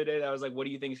Twitter the other day that was like, what do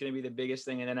you think is going to be the biggest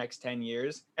thing in the next 10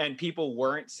 years? And people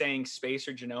weren't saying space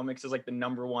or genomics is like the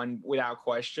number one without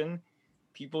question.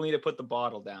 People need to put the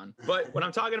bottle down. But when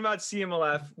I'm talking about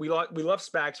CMLF, we love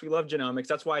SPACs. We love genomics.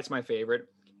 That's why it's my favorite.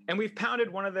 And we've pounded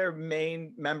one of their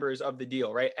main members of the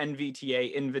deal, right?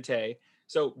 NVTA, Invitae.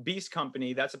 So Beast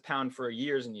Company, that's a pound for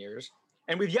years and years.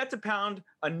 And we've yet to pound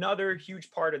another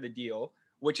huge part of the deal,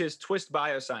 which is Twist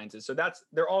Biosciences. So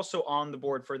they're also on the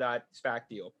board for that SPAC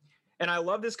deal. And I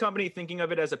love this company, thinking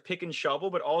of it as a pick and shovel,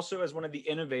 but also as one of the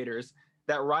innovators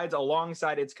that rides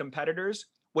alongside its competitors,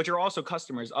 which are also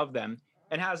customers of them,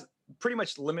 and has pretty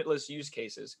much limitless use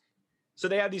cases. So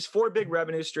they have these 4 big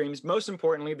revenue streams. Most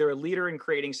importantly, they're a leader in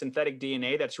creating synthetic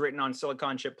DNA that's written on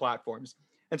silicon chip platforms.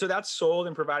 And so that's sold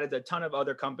and provided to a ton of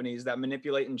other companies that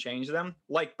manipulate and change them,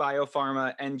 like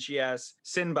Biopharma, NGS,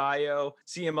 SynBio,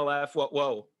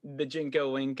 CMLF, the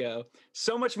Jinko Winko.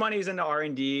 So much money is into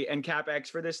R&D and CapEx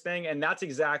for this thing, and that's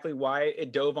exactly why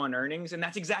it dove on earnings, and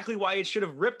that's exactly why it should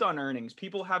have ripped on earnings.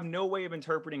 People have no way of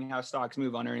interpreting how stocks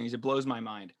move on earnings. It blows my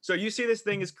mind. So you see this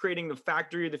thing is creating the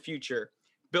factory of the future.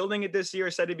 Building it this year,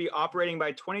 said to be operating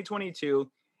by 2022.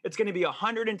 It's going to be a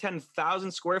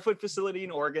 110,000 square foot facility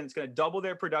in Oregon. It's going to double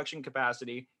their production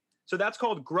capacity. So that's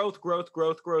called growth.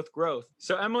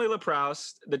 So Emily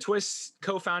Leproust, the Twist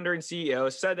co-founder and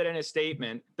CEO, said that in a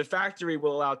statement, the factory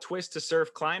will allow Twist to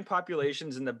serve client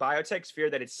populations in the biotech sphere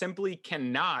that it simply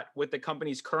cannot with the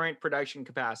company's current production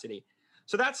capacity.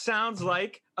 So that sounds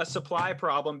like a supply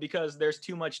problem because there's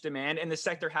too much demand and the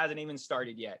sector hasn't even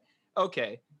started yet.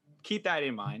 Okay, keep that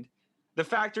in mind. The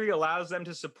factory allows them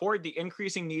to support the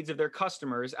increasing needs of their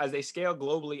customers as they scale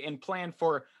globally and plan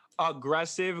for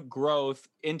aggressive growth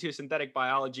into synthetic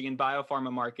biology and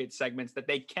biopharma market segments that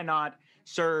they cannot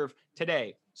serve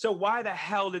today. So why the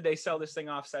hell did they sell this thing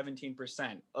off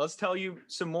 17%? Let's tell you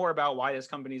some more about why this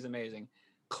company is amazing.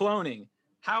 Cloning.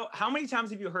 How many times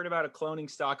have you heard about a cloning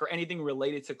stock or anything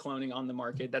related to cloning on the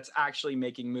market that's actually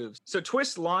making moves? So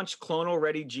Twist launched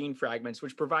clonal-ready gene fragments,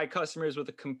 which provide customers with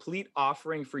a complete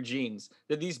offering for genes.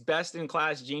 That these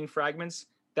best-in-class gene fragments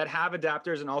that have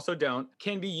adapters and also don't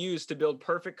can be used to build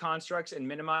perfect constructs and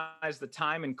minimize the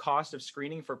time and cost of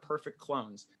screening for perfect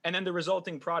clones. And then the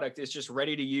resulting product is just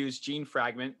ready-to-use gene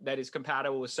fragment that is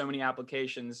compatible with so many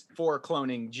applications for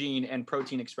cloning, gene, and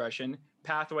protein expression,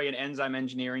 pathway and enzyme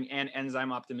engineering, and enzyme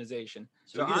optimization.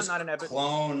 So we could just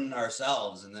clone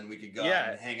ourselves, and then we could go out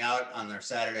and hang out on their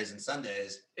Saturdays and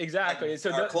Sundays. Exactly.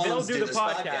 So they'll do the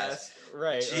podcast.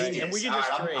 Right. And we can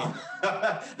just trade.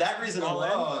 That reason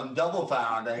alone, double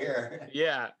pound, I hear.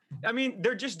 Yeah. I mean,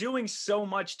 they're just doing so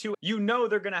much too. You know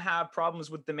they're going to have problems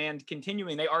with demand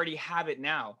continuing. They already have it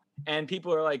now. And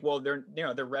people are like, well, their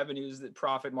revenues, the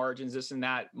profit margins, this and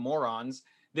that, morons.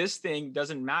 This thing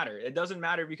doesn't matter. It doesn't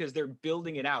matter because they're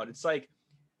building it out. It's like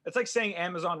saying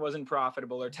Amazon wasn't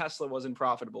profitable or Tesla wasn't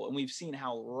profitable. And we've seen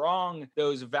how wrong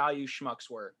those value schmucks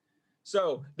were.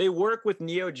 So they work with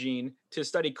Neogene to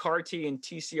study CAR-T and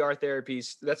TCR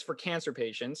therapies. That's for cancer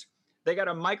patients. They got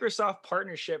a Microsoft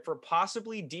partnership for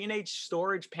possibly DNA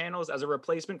storage panels as a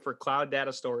replacement for cloud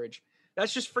data storage.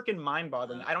 That's just freaking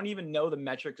mind-boggling. I don't even know the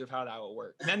metrics of how that will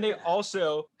work. And then they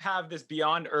also have this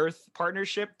Beyond Earth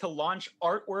partnership to launch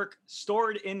artwork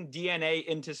stored in DNA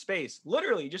into space.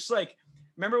 Literally, just like,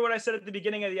 remember what I said at the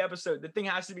beginning of the episode? The thing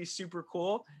has to be super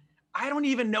cool. I don't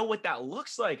even know what that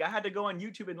looks like. I had to go on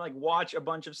YouTube and like watch a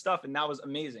bunch of stuff, and that was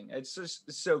amazing. It's just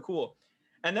so cool.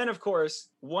 And then, of course,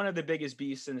 one of the biggest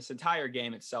beasts in this entire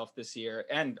game itself this year,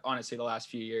 and honestly the last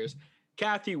few years,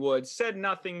 Cathie Wood said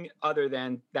nothing other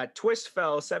than that Twist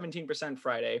fell 17%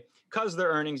 Friday because their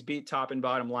earnings beat top and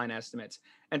bottom line estimates.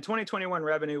 And 2021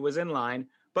 revenue was in line,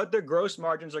 but their gross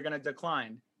margins are going to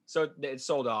decline. So it's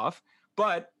sold off.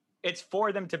 But it's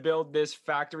for them to build this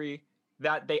factory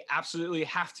that they absolutely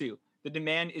have to. The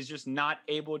demand is just not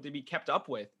able to be kept up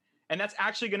with. And that's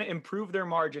actually going to improve their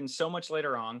margins so much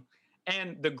later on.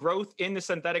 And the growth in the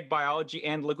synthetic biology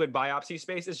and liquid biopsy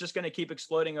space is just going to keep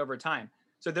exploding over time.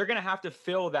 So they're going to have to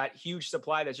fill that huge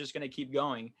supply that's just going to keep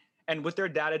going. And with their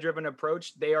data-driven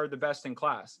approach, they are the best in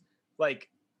class. Like,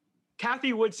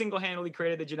 Kathy Wood single-handedly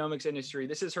created the genomics industry.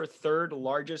 This is her third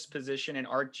largest position in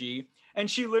ArcG, and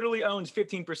she literally owns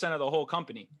 15% of the whole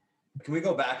company. Can we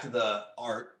go back to the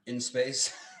art in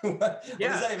space? what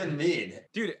does that even mean?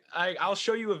 Dude, I'll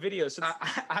show you a video. So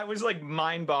I was like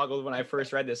mind boggled when I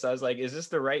first read this. I was like, is this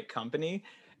the right company?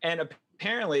 And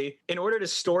apparently, in order to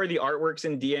store the artworks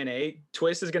in DNA,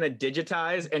 Twist is going to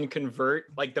digitize and convert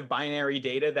like the binary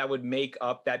data that would make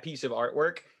up that piece of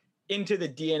artwork into the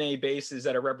DNA bases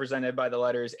that are represented by the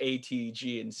letters A, T,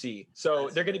 G, and C. So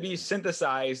they're going to be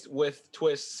synthesized with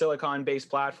Twist silicon-based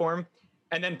platform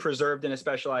and then preserved in a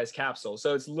specialized capsule.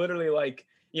 So it's literally like,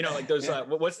 you know, like those,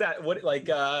 what's that? What, like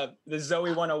the Zoe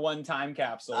 101 time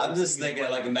capsule. I'm just thinking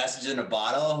like a message in a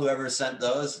bottle. Whoever sent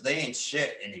those, they ain't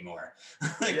shit anymore.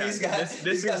 Like these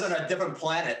guys on a different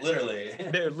planet, literally.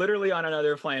 They're literally on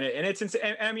another planet. And it's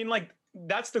insane. And I mean, like,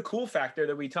 that's the cool factor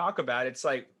that we talk about. It's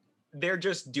like, they're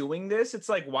just doing this. It's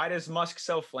like, why does Musk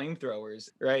sell flamethrowers,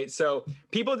 right? So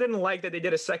people didn't like that they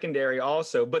did a secondary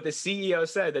also, but the CEO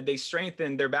said that they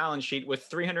strengthened their balance sheet with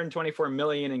 $324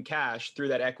 million in cash through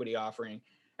that equity offering.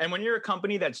 And when you're a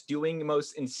company that's doing the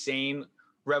most insane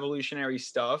revolutionary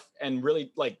stuff and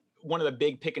really like one of the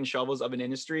big pick and shovels of an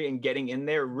industry and getting in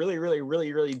there really, really,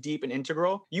 really, really deep and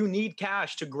integral, you need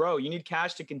cash to grow. You need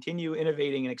cash to continue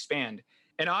innovating and expand.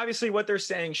 And obviously what they're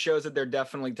saying shows that they're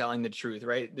definitely telling the truth,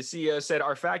 right? The CEO said,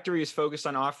 our factory is focused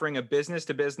on offering a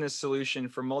business-to-business solution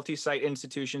for multi-site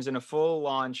institutions and a full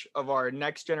launch of our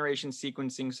next generation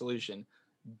sequencing solution.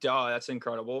 Duh, that's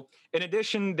incredible. In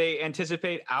addition, they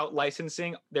anticipate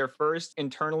out-licensing their first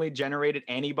internally generated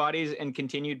antibodies and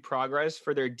continued progress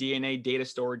for their DNA data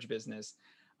storage business.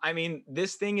 I mean,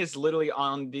 this thing is literally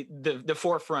on the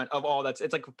forefront of all that's,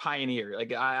 it's like a pioneer.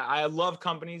 Like I love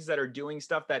companies that are doing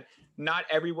stuff that not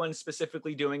everyone's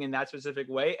specifically doing in that specific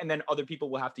way. And then other people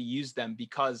will have to use them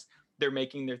because they're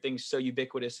making their things so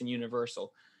ubiquitous and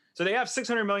universal. So they have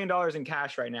 $600 million in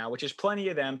cash right now, which is plenty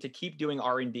of them to keep doing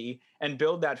R&D and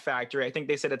build that factory. I think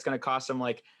they said it's going to cost them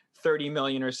like 30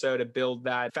 million or so to build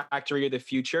that factory of the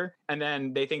future. And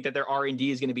then they think that their R&D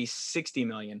is going to be 60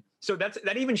 million. So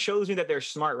that even shows me that they're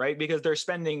smart, right? Because they're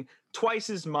spending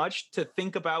twice as much to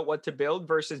think about what to build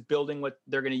versus building what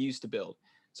they're going to use to build.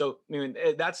 So I mean,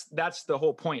 that's the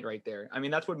whole point right there. I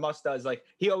mean, that's what Musk does. Like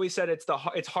he always said,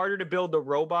 it's harder to build the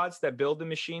robots that build the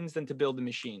machines than to build the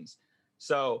machines.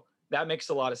 So that makes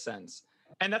a lot of sense.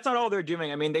 And that's not all they're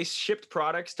doing. I mean, they shipped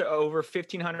products to over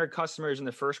 1,500 customers in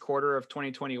the first quarter of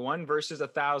 2021 versus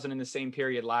 1,000 in the same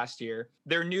period last year.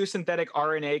 Their new synthetic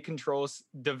RNA controls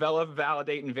develop,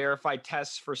 validate, and verify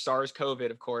tests for SARS-CoV,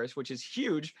 of course, which is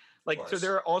huge. Like, so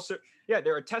they're also,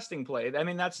 they're a testing play. I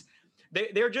mean,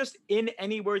 they're just in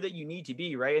anywhere that you need to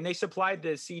be, right? And they supplied the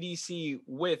CDC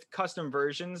with custom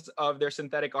versions of their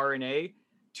synthetic RNA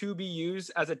to be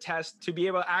used as a test to be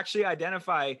able to actually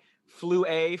identify flu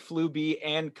A, flu B,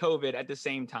 and COVID at the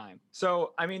same time.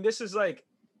 So, I mean, this is like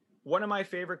one of my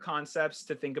favorite concepts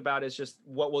to think about is just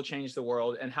what will change the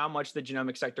world and how much the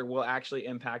genomic sector will actually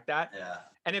impact that. Yeah.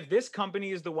 And if this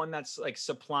company is the one that's like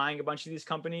supplying a bunch of these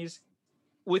companies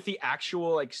with the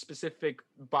actual like specific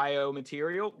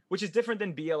biomaterial, which is different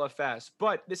than BLFS,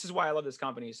 but this is why I love this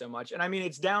company so much. And I mean,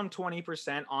 it's down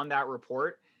 20% on that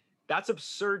report. That's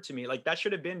absurd to me. Like that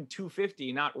should have been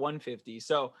 250, not 150.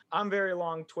 So I'm very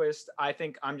long Twist. I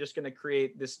think I'm just going to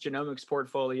create this genomics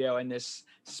portfolio and this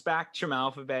spectrum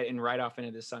alphabet and right off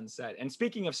into the sunset. And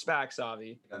speaking of SPACs,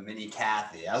 Avi. A mini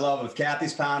Kathy. I love if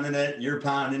Kathy's pounding it, you're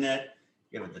pounding it.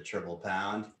 Give it the triple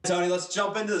pound. Tony, let's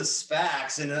jump into the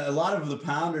SPACs. And a lot of the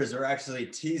pounders are actually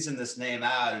teasing this name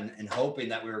out and hoping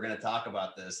that we were going to talk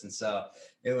about this. And so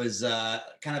it was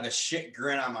kind of a shit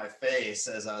grin on my face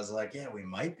as I was like, yeah, we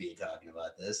might be talking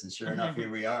about this. And sure enough, here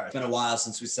we are. It's been a while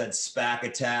since we said SPAC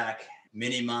attack.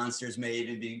 Mini monsters may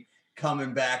even be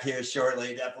coming back here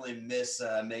shortly. Definitely miss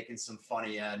making some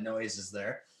funny noises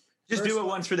there. Just do it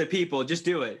once for the people. Just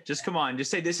do it. Just come on.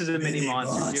 Just say this is a mini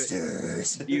monster.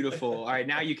 Beautiful. All right,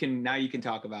 now you can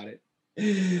talk about it.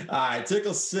 All right,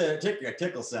 ticker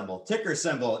symbol. Ticker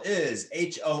symbol is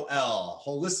HOL,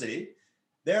 Holicity.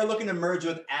 They're looking to merge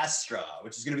with Astra,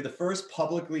 which is going to be the first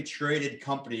publicly traded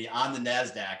company on the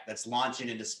NASDAQ that's launching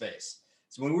into space.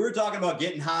 So when we were talking about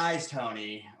getting highs,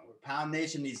 Tony, Pound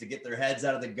Nation needs to get their heads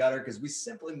out of the gutter because we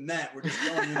simply meant we're just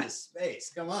going into space.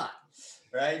 Come on.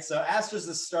 Right. So Astra's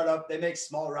the startup. They make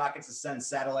small rockets to send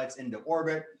satellites into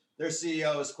orbit. Their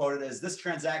CEO is quoted as, "This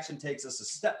transaction takes us a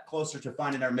step closer to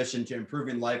finding our mission to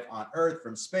improving life on Earth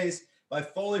from space by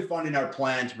fully funding our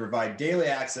plan to provide daily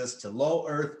access to low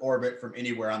Earth orbit from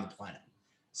anywhere on the planet."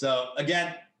 So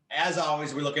again, as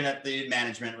always, we're looking at the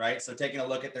management, right? So taking a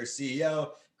look at their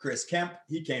CEO, Chris Kemp,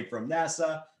 he came from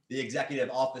NASA, the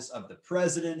Executive Office of the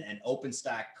President, and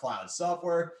OpenStack Cloud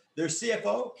Software. Their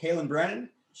CFO, Kaylin Brennan,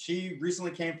 she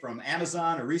recently came from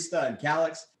Amazon, Arista, and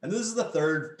Calix. And this is the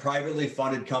third privately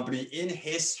funded company in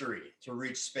history to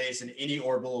reach space in any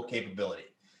orbital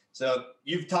capability. So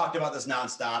you've talked about this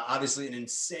nonstop, obviously an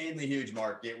insanely huge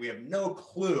market. We have no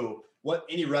clue what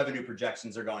any revenue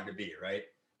projections are going to be, right?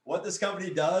 What this company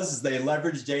does is they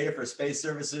leverage data for space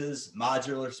services,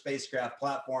 modular spacecraft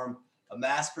platform, a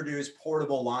mass-produced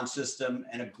portable launch system,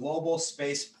 and a global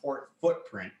spaceport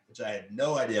footprint, which I had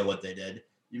no idea what they did.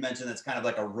 You mentioned that's kind of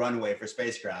like a runway for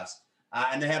spacecrafts.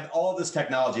 And they have all this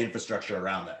technology infrastructure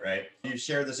around that, right? You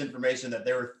shared this information that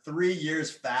they were 3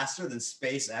 years faster than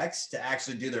SpaceX to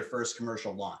actually do their first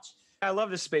commercial launch. I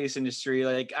love the space industry.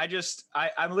 Like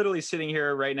I'm literally sitting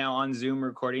here right now on Zoom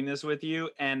recording this with you,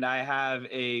 and I have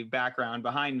a background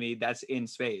behind me that's in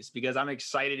space because I'm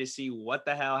excited to see what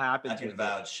the hell happens. I can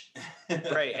vouch.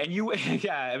 Right. And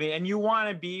and you want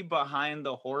to be behind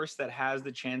the horse that has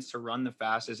the chance to run the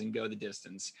fastest and go the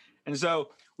distance. And so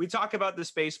we talk about the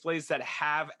space plays that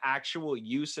have actual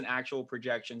use and actual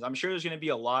projections. I'm sure there's going to be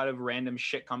a lot of random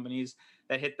shit companies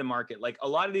that hit the market. Like a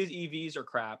lot of these EVs are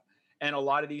crap. And a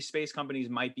lot of these space companies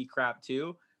might be crap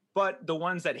too, but the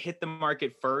ones that hit the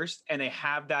market first and they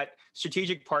have that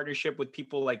strategic partnership with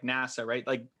people like NASA, right?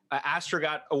 Like Astra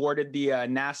got awarded the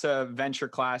NASA Venture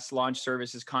Class Launch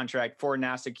Services contract for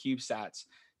NASA CubeSats.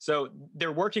 So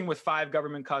they're working with 5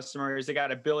 government customers. They got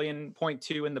 $1.2 billion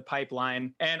in the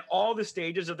pipeline, and all the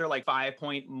stages of their like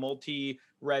 5-point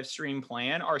multi-rev stream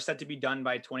plan are set to be done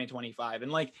by 2025.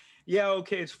 And like, yeah,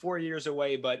 okay, it's 4 years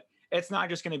away, but it's not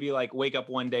just going to be like wake up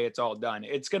one day, it's all done.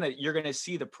 You're going to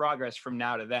see the progress from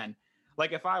now to then.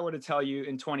 Like if I were to tell you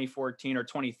in 2014 or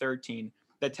 2013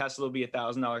 that Tesla will be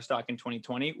 $1,000 stock in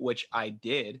 2020, which I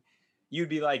did, you'd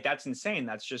be like, that's insane.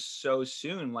 That's just so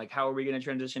soon. Like, how are we going to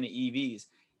transition to EVs?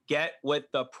 Get with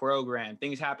the program.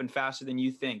 Things happen faster than you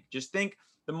think. Just think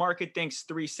the market thinks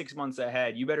 3-6 months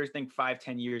ahead. You better think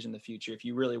 5-10 years in the future if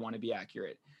you really want to be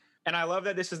accurate. And I love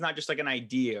that this is not just like an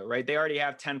idea, right? They already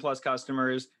have 10 plus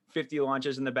customers, 50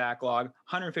 launches in the backlog,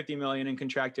 150 million in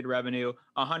contracted revenue,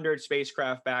 100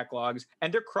 spacecraft backlogs,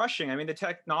 and they're crushing. I mean, the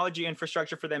technology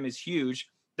infrastructure for them is huge.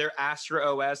 Their Astra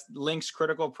OS links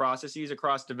critical processes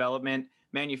across development,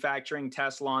 manufacturing,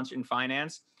 test, launch, and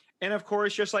finance. And of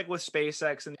course, just like with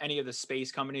SpaceX and any of the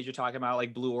space companies you're talking about,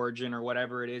 like Blue Origin or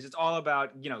whatever it is, it's all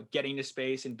about, getting to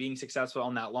space and being successful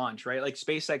on that launch, right? Like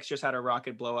SpaceX just had a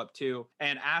rocket blow up too.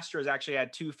 And Astra's actually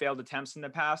had 2 failed attempts in the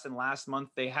past. And last month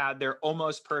they had their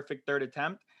almost perfect 3rd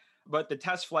attempt. But the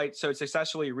test flight, so it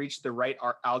successfully reached the right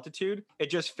altitude.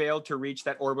 It just failed to reach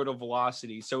that orbital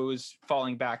velocity. So it was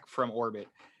falling back from orbit.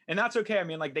 And that's okay. I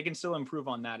mean, like they can still improve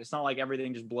on that. It's not like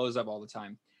everything just blows up all the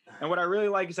time. And what I really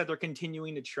like is that they're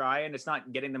continuing to try and it's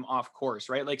not getting them off course,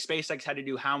 right? Like SpaceX had to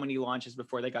do how many launches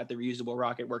before they got the reusable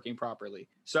rocket working properly.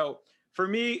 So for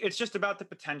me, it's just about the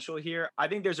potential here. I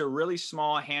think there's a really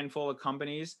small handful of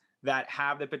companies that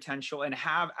have the potential and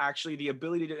have actually the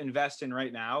ability to invest in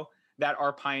right now that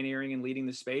are pioneering and leading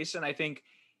the space. And I think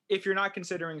if you're not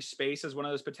considering space as one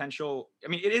of those potential, I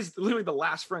mean, it is literally the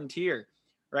last frontier,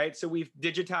 right? So we've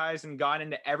digitized and gone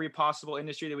into every possible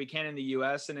industry that we can in the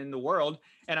US and in the world.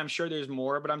 And I'm sure there's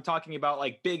more, but I'm talking about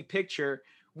like big picture.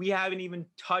 We haven't even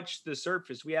touched the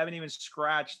surface. We haven't even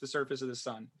scratched the surface of the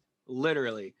sun,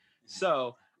 literally.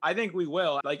 So I think we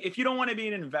will. Like, if you don't want to be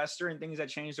an investor in things that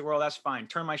change the world, that's fine.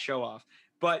 Turn my show off.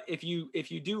 But if you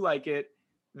do like it,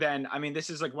 then, I mean, this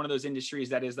is like one of those industries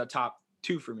that is the top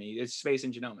 2 for me. It's space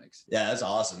and genomics. Yeah, that's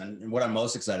awesome. And what I'm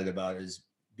most excited about is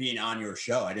being on your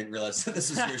show. I didn't realize that this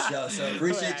was your show. So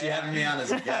appreciate you having me on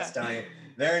as a guest, Tony.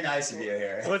 Very nice of you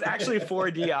here. Well, it's actually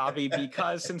 4D, Avi,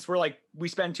 because since we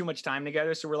spend too much time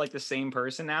together, so we're like the same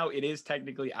person now, it is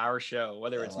technically our show,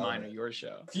 whether it's mine or your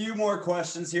show. A few more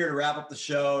questions here to wrap up the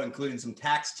show, including some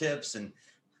tax tips and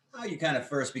how you kind of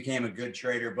first became a good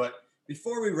trader. But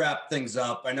before we wrap things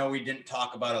up, I know we didn't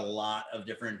talk about a lot of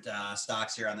different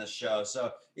stocks here on this show.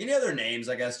 So any other names,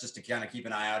 I guess, just to kind of keep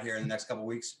an eye out here in the next couple of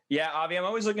weeks? Yeah, Avi, I'm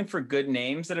always looking for good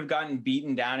names that have gotten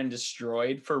beaten down and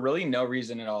destroyed for really no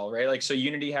reason at all, right? Like, so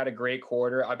Unity had a great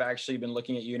quarter. I've actually been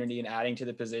looking at Unity and adding to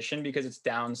the position because it's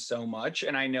down so much.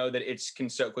 And I know that it can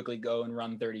so quickly go and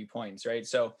run 30 points, right?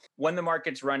 So when the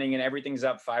market's running and everything's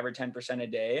up 5 or 10% a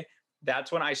day,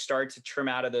 that's when I start to trim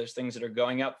out of those things that are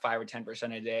going up 5 or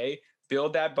 10% a day.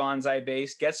 build that bonsai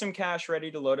base, get some cash ready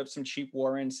to load up some cheap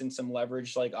warrants and some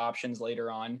leverage like options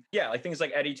later on. Yeah, like things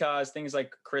like Editas, things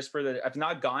like CRISPR that have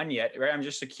not gone yet, right? I'm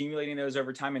just accumulating those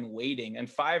over time and waiting. And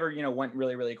Fiverr, went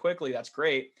really, really quickly. That's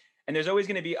great. And there's always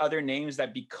going to be other names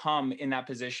that become in that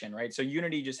position, right? So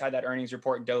Unity just had that earnings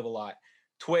report, dove a lot.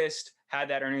 Twist had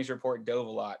that earnings report, dove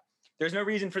a lot. There's no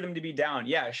reason for them to be down.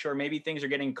 Yeah, sure, maybe things are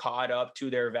getting caught up to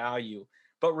their value.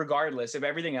 But regardless, if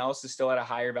everything else is still at a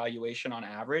higher valuation on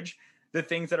average, the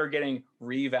things that are getting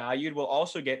revalued will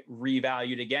also get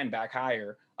revalued again back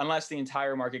higher, unless the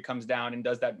entire market comes down and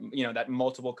does that, that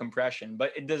multiple compression.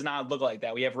 But it does not look like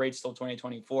that. We have rates till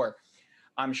 2024.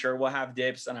 I'm sure we'll have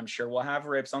dips and I'm sure we'll have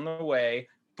rips on the way.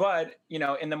 But,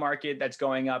 in the market that's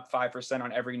going up 5%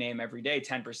 on every name every day,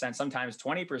 10%, sometimes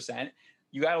 20%,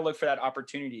 you got to look for that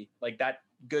opportunity, like that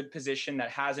good position that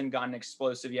hasn't gotten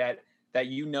explosive yet, that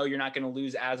you're not going to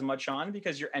lose as much on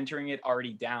because you're entering it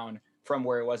already down from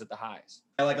where it was at the highs.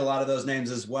 I like a lot of those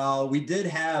names as well. We did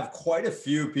have quite a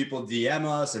few people DM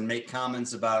us and make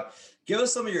comments about, give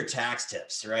us some of your tax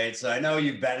tips, right? So I know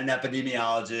you've been an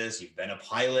epidemiologist, you've been a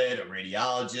pilot, a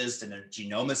radiologist, and a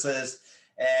genomicist,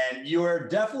 and you are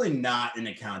definitely not an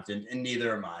accountant, and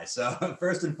neither am I. So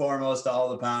first and foremost, to all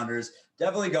the pounders,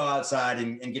 definitely go outside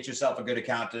and get yourself a good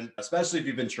accountant, especially if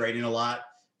you've been trading a lot.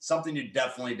 Something you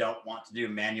definitely don't want to do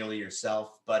manually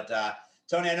yourself. But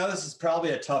Tony, I know this is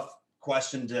probably a tough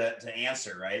question to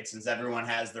answer, right? Since everyone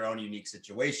has their own unique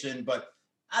situation, but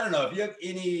I don't know if you have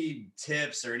any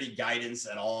tips or any guidance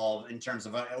at all in terms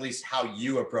of at least how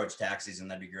you approach tax season,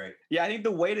 that'd be great. Yeah, I think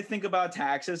the way to think about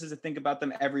taxes is to think about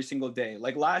them every single day.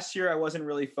 Like last year, I wasn't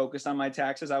really focused on my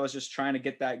taxes. I was just trying to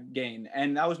get that gain.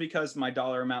 And that was because my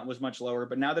dollar amount was much lower.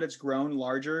 But now that it's grown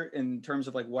larger in terms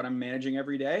of like what I'm managing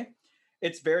every day,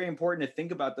 it's very important to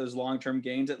think about those long-term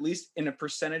gains, at least in a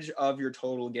percentage of your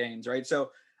total gains, right?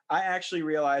 So I actually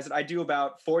realized that I do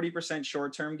about 40%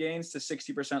 short-term gains to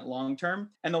 60% long-term.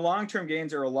 And the long-term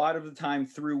gains are a lot of the time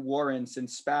through warrants and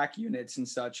SPAC units and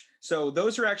such. So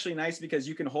those are actually nice because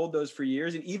you can hold those for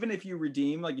years. And even if you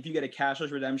redeem, like if you get a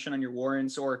cashless redemption on your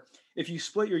warrants, or if you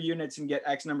split your units and get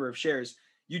X number of shares,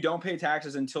 you don't pay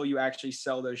taxes until you actually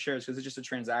sell those shares because it's just a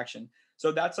transaction.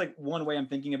 So that's like one way I'm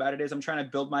thinking about it is I'm trying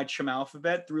to build my CHM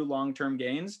alphabet through long-term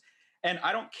gains. And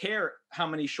I don't care how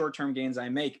many short-term gains I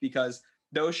make because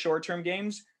those short-term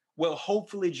gains will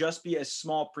hopefully just be a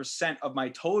small percent of my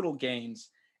total gains.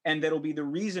 And that'll be the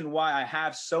reason why I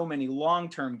have so many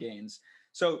long-term gains.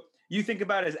 So you think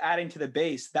about it as adding to the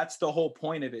base. That's the whole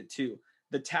point of it too.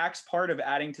 The tax part of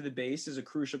adding to the base is a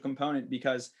crucial component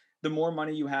because the more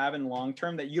money you have in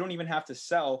long-term that you don't even have to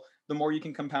sell, the more you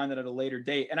can compound it at a later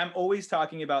date. And I'm always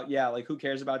talking about, like who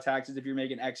cares about taxes if you're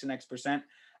making X and X percent?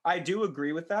 I do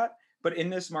agree with that. But in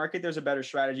this market, there's a better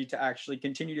strategy to actually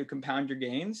continue to compound your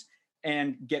gains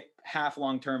and get half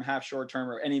long-term, half short-term,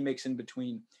 or any mix in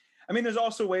between. I mean, there's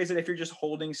also ways that if you're just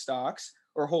holding stocks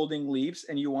or holding leaps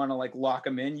and you want to like lock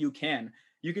them in, you can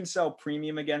sell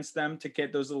premium against them to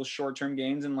get those little short-term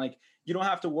gains. And like, you don't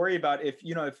have to worry about if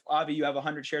Avi, you have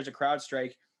 100 shares of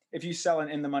CrowdStrike, if you sell an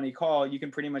in the money call, you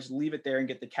can pretty much leave it there and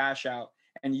get the cash out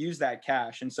and use that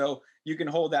cash. And so you can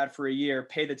hold that for a year,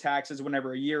 pay the taxes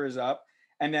whenever a year is up.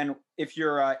 And then if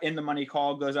your in the money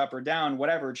call goes up or down,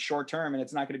 whatever, it's short term and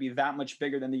it's not going to be that much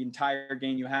bigger than the entire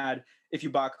gain you had if you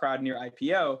bought Crowd near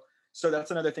IPO. So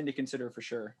that's another thing to consider for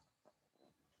sure.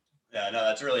 Yeah, no,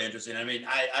 that's really interesting. I mean,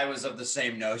 I was of the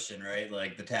same notion, right?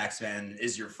 Like the tax man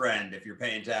is your friend. If you're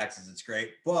paying taxes, it's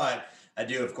great. But I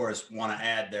do, of course, want to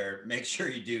add there, make sure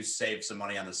you do save some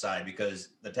money on the side because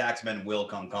the tax men will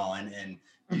come calling and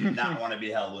you do not want to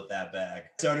be held with that bag.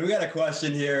 So we got a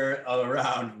question here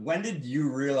around when did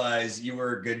you realize you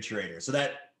were a good trader? So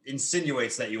that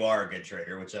insinuates that you are a good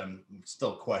trader, which I'm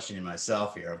still questioning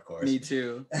myself here, of course. Me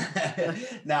too.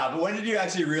 But when did you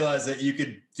actually realize that you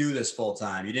could do this full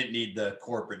time? You didn't need the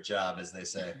corporate job, as they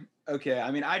say. Okay.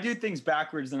 I mean, I do things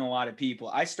backwards than a lot of people.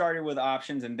 I started with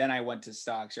options and then I went to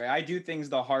stocks, right? I do things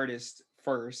the hardest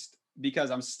first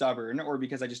because I'm stubborn or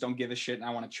because I just don't give a shit and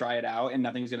I want to try it out and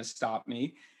nothing's going to stop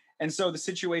me. And so the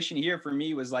situation here for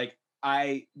me was like,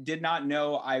 I did not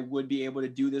know I would be able to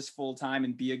do this full time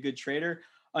and be a good trader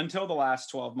until the last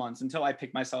 12 months, until I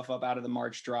picked myself up out of the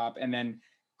March drop and then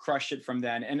crushed it from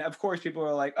then. And of course, people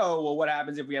are like, oh, well, what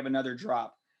happens if we have another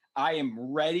drop? I am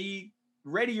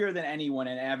readier than anyone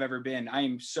and I've ever been. I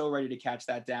am so ready to catch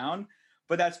that down.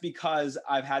 But that's because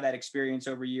I've had that experience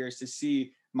over years to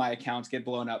see my accounts get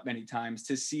blown up many times,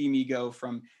 to see me go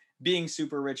from being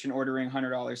super rich and ordering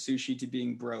 $100 sushi to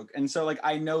being broke. And so like,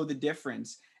 I know the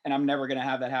difference and I'm never going to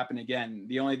have that happen again.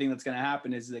 The only thing that's going to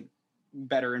happen is like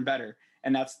better and better.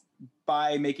 And that's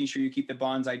by making sure you keep the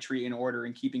bonsai tree in order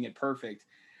and keeping it perfect.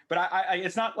 But I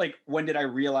it's not like, when did I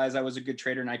realize I was a good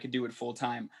trader and I could do it full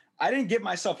time? I didn't give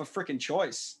myself a freaking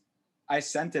choice. I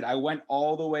sent it. I went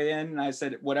all the way in and I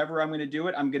said, whatever I'm going to do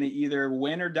it, I'm going to either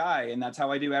win or die. And that's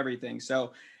how I do everything.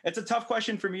 So it's a tough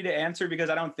question for me to answer because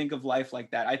I don't think of life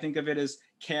like that. I think of it as,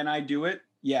 can I do it?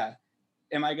 Yeah.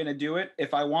 Am I going to do it?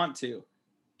 If I want to.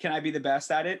 Can I be the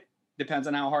best at it? Depends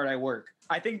on how hard I work.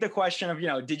 I think the question of,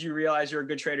 did you realize you're a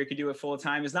good trader, could do it full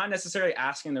time, is not necessarily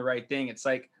asking the right thing. It's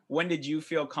like, when did you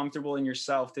feel comfortable in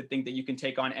yourself to think that you can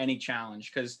take on any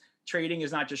challenge? Because trading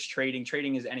is not just trading.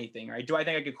 Trading is anything, right? Do I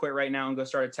think I could quit right now and go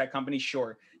start a tech company?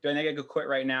 Sure. Do I think I could quit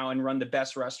right now and run the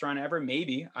best restaurant ever?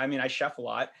 Maybe. I mean, I chef a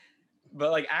lot,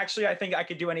 but like, actually, I think I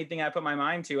could do anything I put my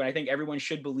mind to. And I think everyone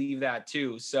should believe that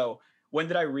too. So when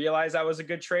did I realize I was a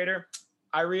good trader?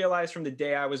 I realized from the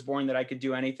day I was born that I could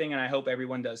do anything. And I hope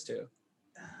everyone does too.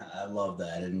 I love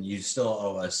that. And you still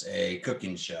owe us a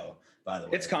cooking show, by the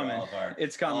way. It's coming.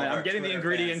 It's coming. I'm getting the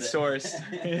ingredients sourced.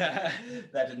 Yeah.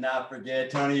 That did not forget.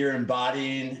 Tony, you're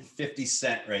embodying 50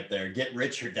 Cent right there. Get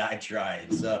rich or die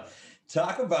trying. So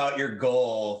talk about your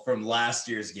goal from last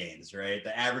year's gains, right?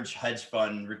 The average hedge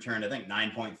fund returned, I think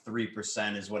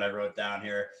 9.3% is what I wrote down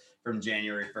here from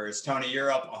January 1st. Tony,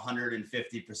 you're up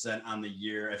 150% on the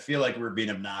year. I feel like we're being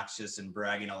obnoxious and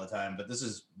bragging all the time, but this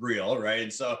is real, right?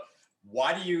 And so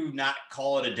why do you not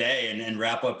call it a day and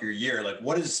wrap up your year? Like,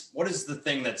 what is the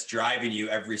thing that's driving you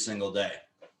every single day?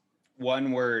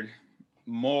 One word: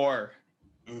 more.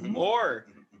 Mm-hmm.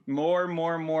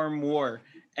 More.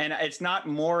 And it's not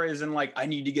more as in like, I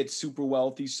need to get super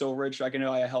wealthy, so rich I can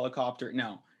buy a helicopter.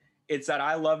 No, it's that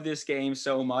I love this game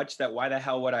so much that why the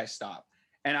hell would I stop?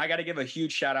 And I got to give a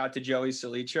huge shout out to Joey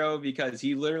Salitro, because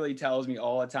he literally tells me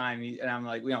all the time. And I'm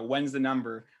like, when's the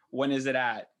number? When is it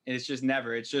at? And it's just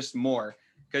never. It's just more.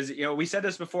 Because, we said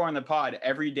this before on the pod.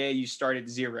 Every day you start at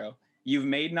zero. You've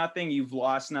made nothing. You've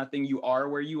lost nothing. You are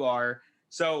where you are.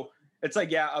 So it's like,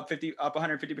 yeah, up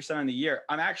 150% on the year.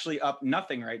 I'm actually up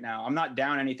nothing right now. I'm not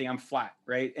down anything. I'm flat,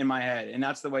 right, in my head. And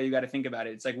that's the way you got to think about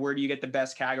it. It's like, where do you get the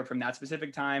best CAGR from that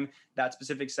specific time, that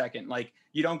specific second? Like,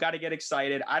 you don't got to get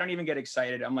excited. I don't even get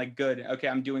excited. I'm like, good. Okay,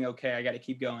 I'm doing okay. I got to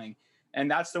keep going. And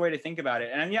that's the way to think about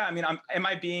it. And yeah, I mean, am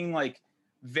I being like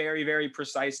very, very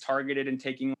precise, targeted, and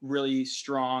taking really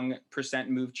strong percent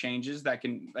move changes that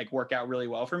can like work out really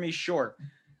well for me? Sure.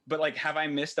 But like, have I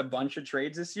missed a bunch of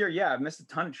trades this year? Yeah, I've missed a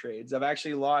ton of trades. I've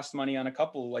actually lost money on a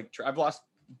couple, I've lost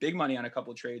big money on a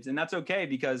couple of trades, and that's okay,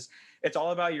 because it's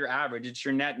all about your average. It's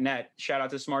your net. Shout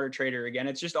out to Smarter Trader again.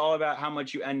 It's just all about how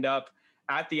much you end up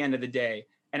at the end of the day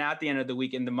and at the end of the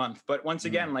week, in the month. But once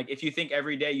again, like, if you think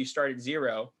every day you start at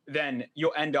zero, then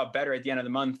you'll end up better at the end of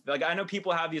the month. Like, I know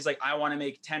people have these, like, I want to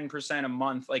make 10% a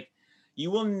month. Like,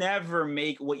 you will never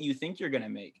make what you think you're going to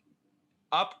make.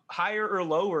 Up higher or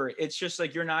lower, it's just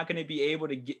like, you're not going to be able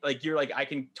to get, like, you're like, I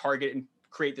can target and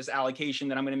create this allocation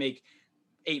that I'm going to make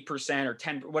 8% or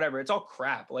 10, whatever. It's all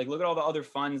crap. Like, look at all the other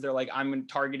funds. They're like, I'm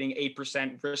targeting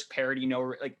 8% risk parity.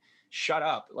 No, like, shut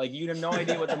up. Like, you have no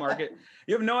idea what the market,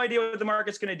 you have no idea what the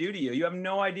market's going to do to you. You have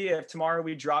no idea if tomorrow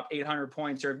we drop 800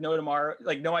 points, or if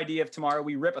no idea if tomorrow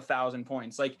we rip 1,000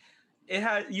 points. Like,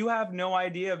 you have no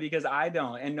idea, because I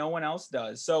don't, and no one else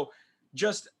does. So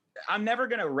I'm never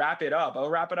going to wrap it up. I'll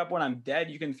wrap it up when I'm dead.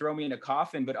 You can throw me in a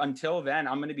coffin, but until then,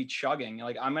 I'm going to be chugging.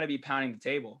 Like, I'm going to be pounding the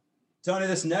table. Tony,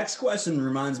 this next question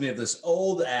reminds me of this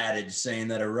old adage saying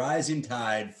that a rising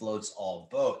tide floats all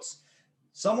boats.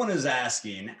 Someone is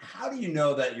asking, how do you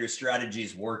know that your strategy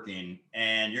is working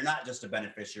and you're not just a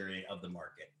beneficiary of the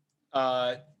market?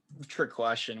 Trick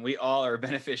question. We all are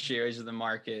beneficiaries of the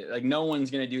market. Like, no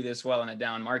one's going to do this well in a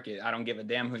down market. I don't give a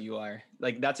damn who you are.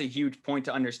 Like, that's a huge point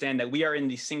to understand, that we are in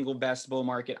the single best bull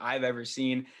market I've ever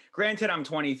seen. Granted, I'm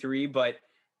 23, but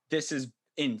this is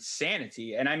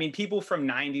insanity. And I mean, people from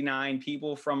 99,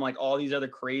 people from like all these other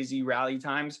crazy rally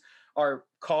times are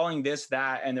calling this,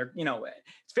 that, and they're,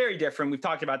 it's very different. We've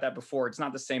talked about that before. It's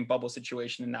not the same bubble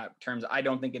situation in that terms. I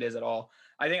don't think it is at all.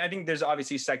 I think there's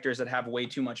obviously sectors that have way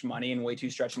too much money and way too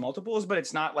stretched multiples, but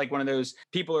it's not like one of those,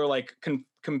 people are like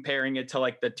comparing it to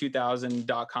like the 2000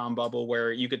 .com bubble,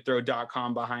 where you could throw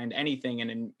 .com behind anything and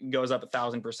it goes up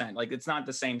 1,000%. Like, it's not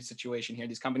the same situation here.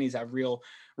 These companies have real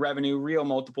revenue, real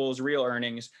multiples, real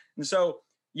earnings. And so,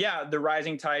 yeah, the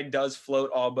rising tide does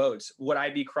float all boats. Would I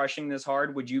be crushing this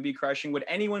hard? Would you be crushing? Would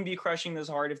anyone be crushing this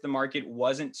hard if the market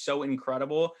wasn't so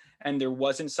incredible and there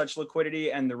wasn't such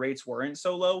liquidity and the rates weren't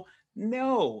so low?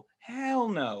 No, hell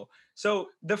no. So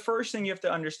the first thing you have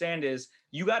to understand is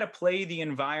you got to play the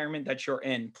environment that you're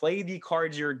in, play the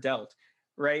cards you're dealt,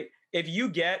 right? If you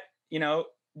get,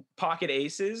 pocket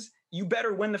aces you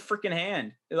better win the freaking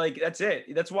hand. Like, that's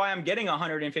it. That's why I'm getting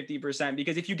 150%,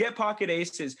 because if you get pocket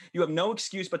aces, you have no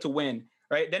excuse but to win,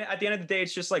 right? Then at the end of the day,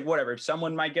 it's just like, whatever.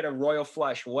 Someone might get a royal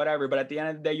flush, whatever. But at the end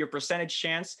of the day, your percentage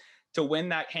chance to win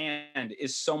that hand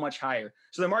is so much higher.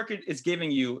 So the market is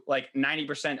giving you like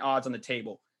 90% odds on the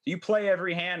table. You play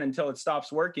every hand until it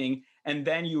stops working, and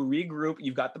then you regroup.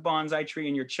 You've got the bonsai tree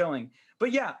and you're chilling.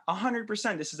 But yeah,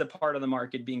 100%, this is a part of the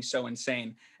market being so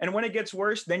insane. And when it gets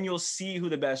worse, then you'll see who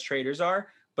the best traders are.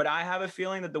 But I have a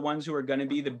feeling that the ones who are going to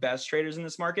be the best traders in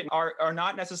this market are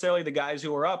not necessarily the guys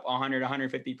who are up 100,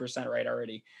 150% right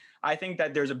already. I think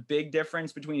that there's a big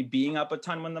difference between being up a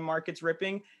ton when the market's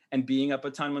ripping and being up a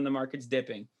ton when the market's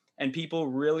dipping. And people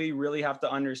really, really have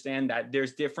to understand that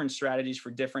there's different strategies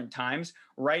for different times.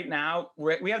 Right now,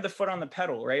 we have the foot on the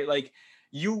pedal, right? Like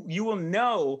you will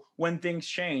know when things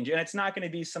change, and it's not going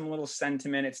to be some little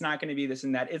sentiment. It's not going to be this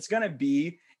and that. It's going to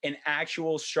be an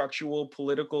actual structural,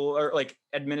 political, or like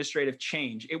administrative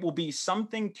change. It will be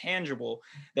something tangible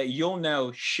that you'll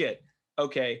know, shit,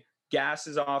 okay, gas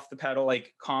is off the pedal,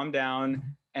 like calm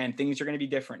down, and things are going to be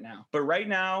different now. But right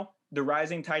now, the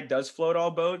rising tide does float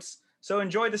all boats. So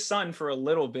enjoy the sun for a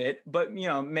little bit, but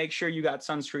make sure you got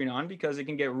sunscreen on, because it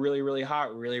can get really, really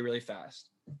hot really, really fast.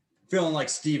 Feeling like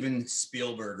Steven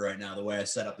Spielberg right now, the way I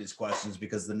set up these questions,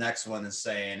 because the next one is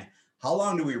saying, how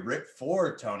long do we rip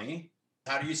for, Tony?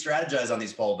 How do you strategize on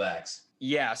these pullbacks?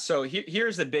 Yeah, so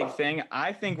here's the big thing.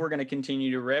 I think we're going to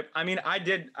continue to rip. I mean,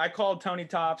 I called Tony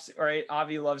Tops, right?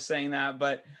 Avi loves saying that,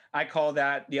 but I called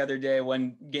that the other day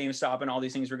when GameStop and all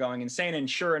these things were going insane. And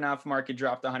sure enough, market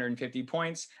dropped 150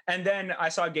 points. And then I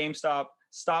saw GameStop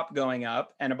stop going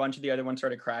up and a bunch of the other ones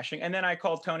started crashing. And then I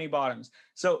called Tony bottoms.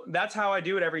 So that's how I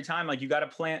do it every time. Like, you got to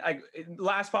plan.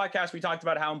 Last podcast, we talked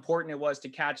about how important it was to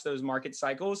catch those market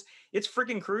cycles. It's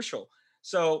freaking crucial.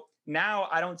 So now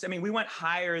we went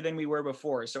higher than we were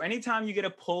before. So anytime you get a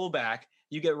pullback,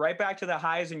 you get right back to the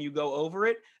highs and you go over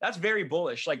it. That's very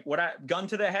bullish. Like, gun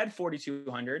to the head,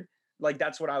 4,200. Like,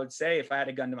 that's what I would say if I had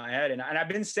a gun to my head. And I've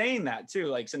been saying that too,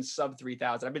 like since sub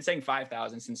 3,000. I've been saying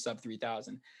 5,000 since sub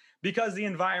 3,000, because the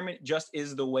environment just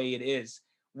is the way it is.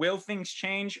 Will things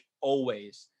change?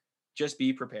 Always. Just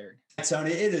be prepared.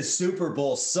 Tony, it is Super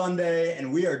Bowl Sunday,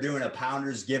 and we are doing a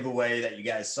Pounders giveaway that you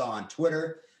guys saw on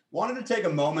Twitter. Wanted to take a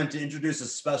moment to introduce a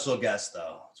special guest,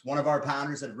 though. It's one of our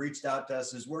Pounders that reached out to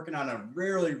us, who's working on a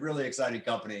really, really exciting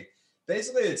company.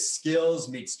 Basically, it's Skills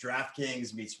meets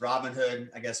DraftKings meets Robinhood,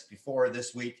 I guess, before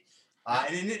this week.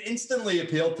 And it instantly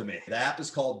appealed to me. The app is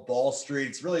called Ball Street.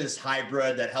 It's really this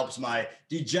hybrid that helps my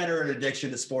degenerate addiction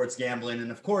to sports gambling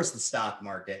and, of course, the stock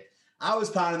market. I was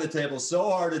pounding the table so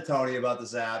hard to Tony about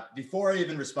this app before I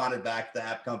even responded back to the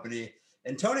app company.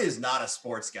 And Tony is not a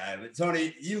sports guy, but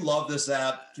Tony, you love this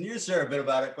app. Can you just share a bit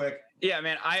about it quick? Yeah,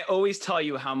 man, I always tell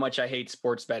you how much I hate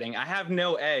sports betting. I have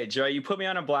no edge, right? You put me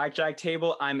on a blackjack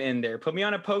table, I'm in there. Put me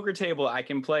on a poker table, I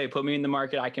can play. Put me in the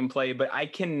market, I can play. But I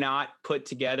cannot put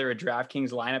together a DraftKings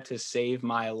lineup to save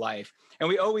my life. And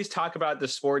we always talk about the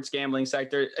sports gambling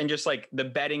sector and just like the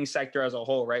betting sector as a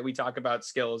whole, right? We talk about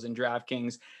Skills and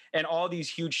DraftKings, and all these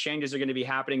huge changes are going to be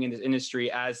happening in this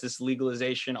industry as this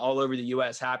legalization all over the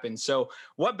US happens. So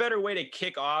what better way to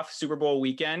kick off Super Bowl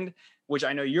weekend, which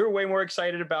I know you're way more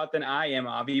excited about than I am,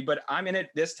 Avi, but I'm in it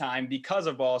this time because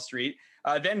of Ball Street.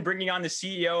 Then bringing on the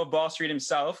CEO of Ball Street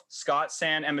himself, Scott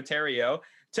San Emeterio,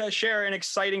 to share an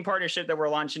exciting partnership that we're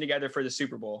launching together for the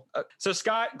Super Bowl. So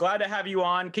Scott, glad to have you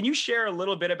on. Can you share a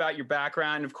little bit about your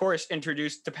background? Of course,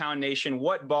 introduce to Pound Nation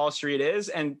what Ball Street is,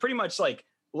 and pretty much like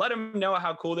let them know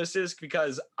how cool this is,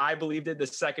 because I believed it the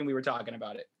second we were talking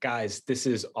about it. Guys, this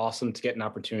is awesome to get an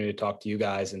opportunity to talk to you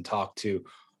guys and talk to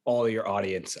all of your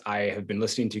audience. I have been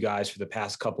listening to you guys for the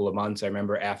past couple of months. I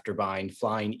remember after buying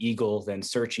Flying Eagle, then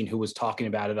searching who was talking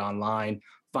about it online,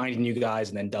 finding you guys,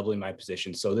 and then doubling my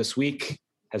position. So this week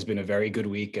has been a very good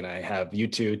week, and I have you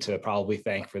two to probably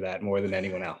thank for that more than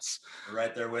anyone else.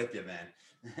 Right there with you, man.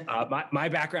 My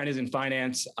background is in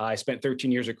finance. I spent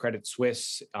 13 years at Credit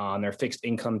Suisse on their fixed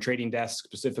income trading desk,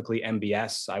 specifically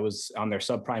MBS. I was on their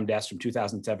subprime desk from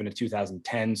 2007 to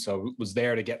 2010. So was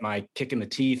there to get my kick in the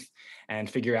teeth and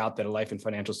figure out that a life in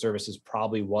financial services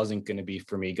probably wasn't going to be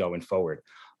for me going forward.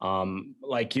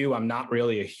 Like you, I'm not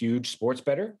really a huge sports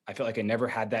bettor. I feel like I never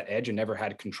had that edge and never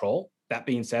had control. That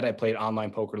being said, I played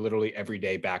online poker literally every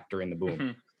day back during the boom.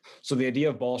 Mm-hmm. So the idea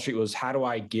of Ball Street was, how do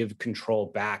I give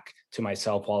control back to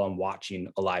myself while I'm watching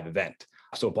a live event?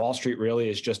 So Ball Street really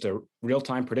is just a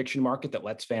real-time prediction market that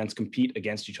lets fans compete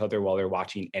against each other while they're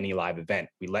watching any live event.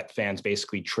 We let fans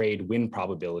basically trade win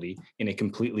probability in a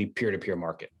completely peer-to-peer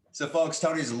market. So folks,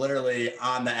 Tony's literally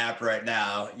on the app right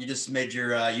now. You just made your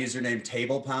username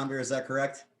Table Pounder. Is that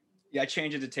correct? Yeah, I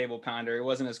changed it to table pounder. It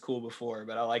wasn't as cool before,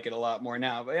 but I like it a lot more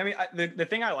now. But I mean, the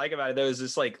thing I like about it though is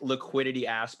this like liquidity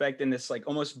aspect and this like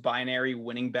almost binary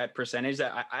winning bet percentage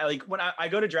that I like when I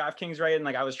go to DraftKings, right? And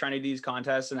like I was trying to do these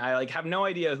contests and I like have no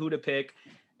idea who to pick.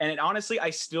 And honestly, I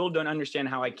still don't understand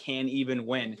how I can even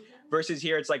win. Versus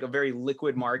here, it's like a very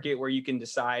liquid market where you can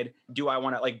decide, do I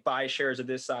want to like buy shares of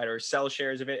this side or sell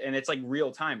shares of it? And it's like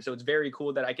real time. So it's very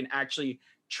cool that I can actually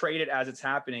trade it as it's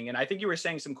happening. And I think you were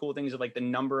saying some cool things of like the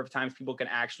number of times people can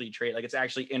actually trade. Like it's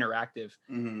actually interactive.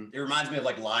 Mm-hmm. It reminds me of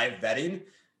like live betting,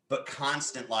 but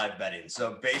constant live betting.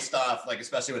 So based off like,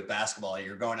 especially with basketball,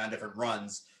 you're going on different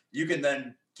runs. You can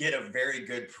then get a very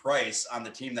good price on the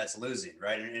team that's losing,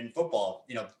 right? And in football,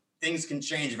 you know, things can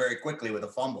change very quickly with a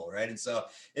fumble, right? And so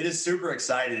it is super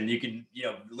exciting and you can, you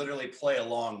know, literally play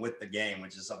along with the game,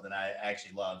 which is something I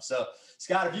actually love. So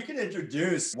Scott, if you could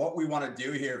introduce what we want to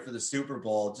do here for the Super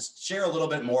Bowl, just share a little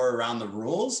bit more around the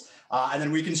rules, and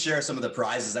then we can share some of the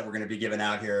prizes that we're going to be giving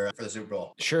out here for the Super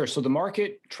Bowl. Sure. So the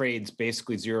market trades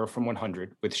basically 0 from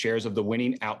 100 with shares of the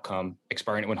winning outcome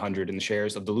expiring at 100 and the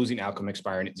shares of the losing outcome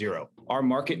expiring at 0. Our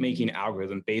market making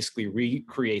algorithm basically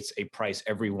recreates a price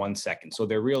every 1 second. So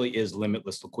there really is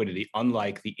limitless liquidity,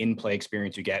 unlike the in-play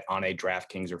experience you get on a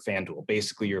DraftKings or FanDuel.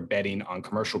 Basically, you're betting on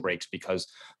commercial breaks because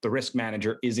the risk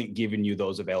manager isn't giving you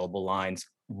those available lines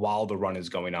while the run is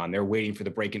going on. They're waiting for the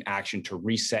break in action to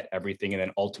reset everything and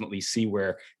then ultimately see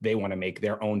where they want to make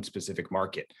their own specific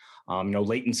market.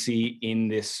 Latency in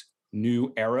this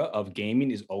new era of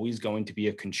gaming is always going to be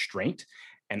a constraint.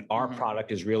 And our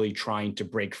product is really trying to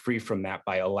break free from that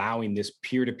by allowing this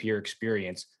peer-to-peer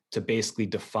experience to basically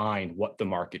define what the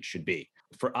market should be.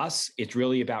 For us, it's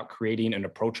really about creating an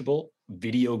approachable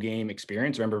video game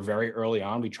experience. Remember, very early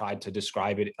on, we tried to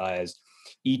describe it as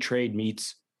E-Trade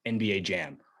meets NBA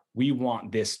Jam. We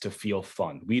want this to feel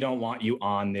fun. We don't want you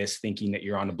on this thinking that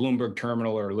you're on a Bloomberg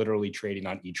terminal or literally trading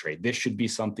on E-Trade. This should be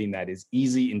something that is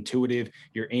easy, intuitive.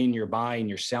 You're in, you're buying,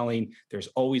 you're selling. There's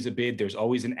always a bid, there's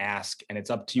always an ask, and it's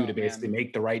up to you to basically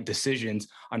make the right decisions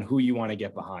on who you want to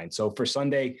get behind. So for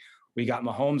Sunday, we got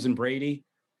Mahomes and Brady.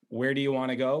 Where do you want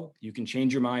to go? You can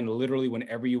change your mind literally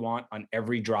whenever you want on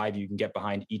every drive. You can get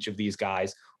behind each of these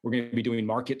guys. We're going to be doing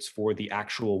markets for the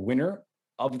actual winner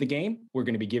of the game. We're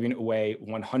going to be giving away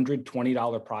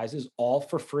 $120 prizes, all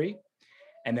for free.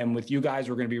 And then with you guys,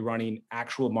 we're going to be running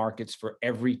actual markets for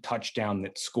every touchdown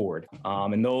that's scored.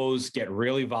 And those get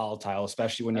really volatile,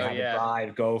 especially when you have a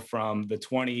drive go from the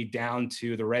 20 down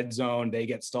to the red zone. They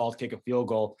get stalled, kick a field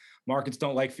goal. Markets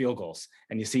don't like field goals.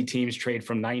 And you see teams trade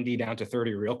from 90 down to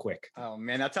 30 real quick. Oh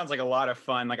man, that sounds like a lot of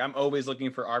fun. Like I'm always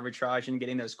looking for arbitrage and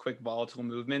getting those quick volatile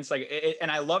movements.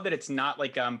 And I love that it's not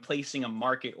like I'm placing a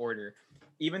market order.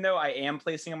 Even though I am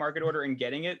placing a market order and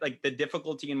getting it, like the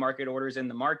difficulty in market orders in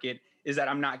the market is that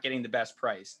I'm not getting the best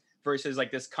price versus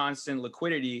like this constant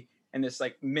liquidity and this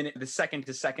like the second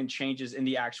to second changes in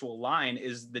the actual line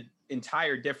is the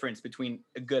entire difference between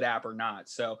a good app or not.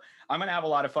 So I'm going to have a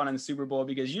lot of fun on the Super Bowl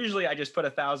because usually I just put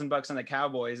 $1,000 on the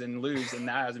Cowboys and lose, and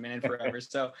that hasn't been in forever.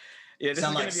 So yeah, this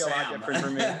is going to be a lot different for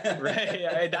me, right?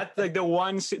 Yeah, that's like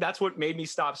that's what made me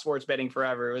stop sports betting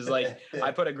forever. It was like,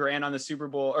 I put $1,000 on the Super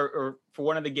Bowl or for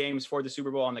one of the games for the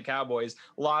Super Bowl on the Cowboys,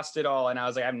 lost it all. And I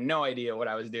was like, I have no idea what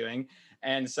I was doing.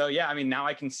 And so, yeah, I mean, now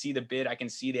I can see the bid, I can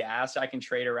see the ask, I can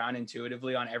trade around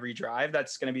intuitively on every drive.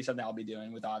 That's going to be something I'll be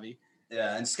doing with Avi.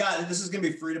 Yeah. And Scott, this is going to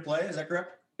be free to play. Is that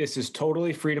correct? This is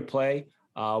totally free to play.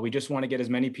 We just want to get as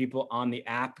many people on the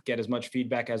app, get as much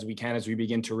feedback as we can as we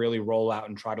begin to really roll out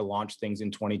and try to launch things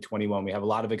in 2021. We have a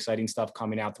lot of exciting stuff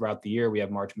coming out throughout the year. We have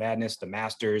March Madness, the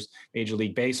Masters, Major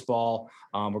League Baseball.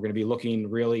 We're going to be looking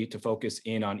really to focus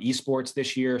in on esports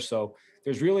this year. So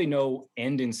there's really no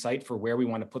end in sight for where we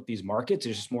want to put these markets.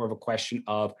 It's just more of a question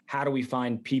of how do we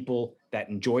find people that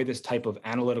enjoy this type of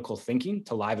analytical thinking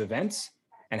to live events,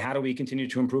 and how do we continue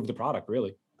to improve the product,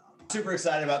 really? Super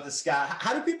excited about this, Scott.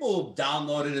 How do people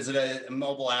download it? Is it a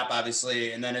mobile app,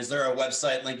 obviously? And then is there a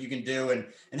website link you can do?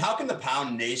 And how can the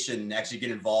Pound Nation actually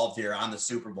get involved here on the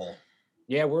Super Bowl?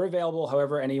 Yeah, we're available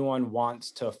however anyone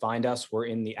wants to find us. We're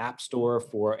in the App Store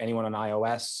for anyone on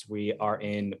iOS. We are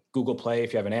in Google Play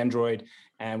if you have an Android,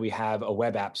 and we have a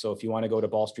web app. So if you want to go to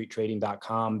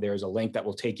ballstreettrading.com, there's a link that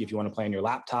will take you if you want to play on your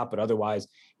laptop, but otherwise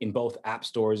in both app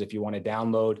stores, if you want to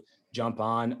download, jump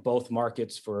on. Both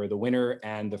markets for the winner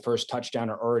and the first touchdown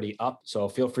are already up. So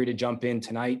feel free to jump in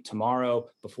tonight, tomorrow,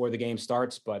 before the game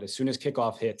starts. But as soon as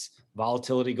kickoff hits,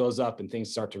 volatility goes up and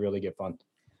things start to really get fun.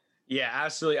 Yeah,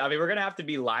 absolutely. I mean, we're going to have to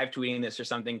be live tweeting this or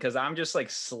something because I'm just like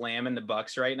slamming the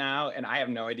Bucks right now. And I have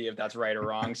no idea if that's right or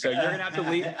wrong. So you're going to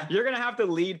have to lead,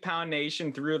 lead Pound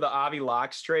Nation through the Avi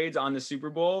Locks trades on the Super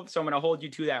Bowl. So I'm going to hold you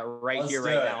to that right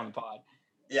now on the pod.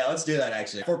 Yeah, let's do that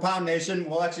actually. For Pound Nation,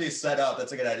 we'll actually set up,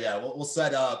 that's a good idea. We'll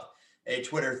set up a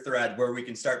Twitter thread where we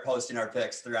can start posting our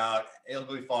picks throughout. It'll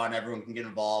be fun. Everyone can get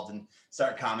involved and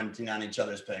start commenting on each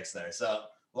other's picks there. So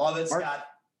love it, Scott.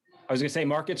 I was going to say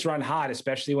markets run hot,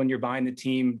 especially when you're buying the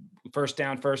team first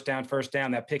down.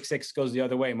 That pick six goes the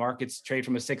other way. Markets trade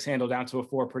from a 6 handle down to a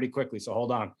 4 pretty quickly. So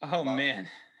hold on. Oh, man.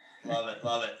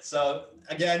 Love it. So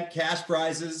again, cash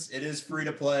prizes. It is free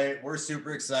to play. We're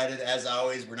super excited. As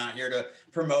always, we're not here to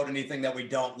promote anything that we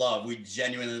don't love. We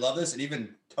genuinely love this. And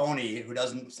even Tony, who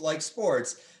doesn't like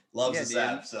sports, loves this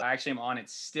app. So I actually am on it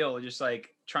still, just like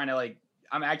trying to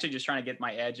I'm actually just trying to get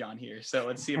my edge on here. So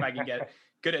let's see if I can get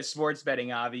good at sports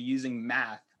betting, Avi, using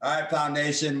math. All right, Pound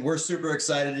Nation, we're super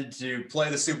excited to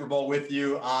play the Super Bowl with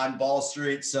you on Ball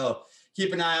Street. So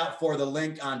keep an eye out for the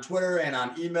link on Twitter and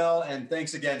on email. And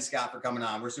thanks again, Scott, for coming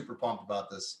on. We're super pumped about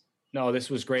this. No, this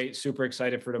was great. Super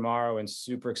excited for tomorrow and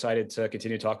super excited to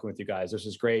continue talking with you guys. This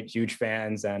was great. Huge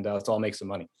fans, and let's all make some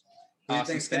money. Who do you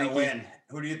think's going to win?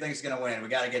 Who do you think's going to win? We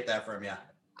got to get that from you.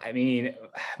 I mean,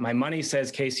 my money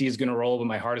says KC is going to roll, but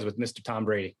my heart is with Mr. Tom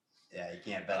Brady. Yeah, you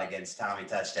can't bet against Tommy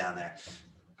touchdown there.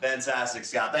 Fantastic,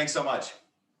 Scott. Thanks so much.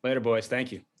 Later, boys.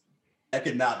 Thank you. I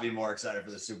could not be more excited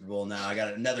for the Super Bowl now. I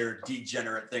got another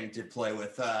degenerate thing to play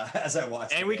with as I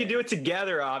watch. And we can do it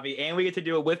together, Avi, and we get to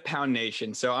do it with Pound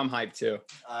Nation. So I'm hyped too.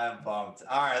 I'm pumped.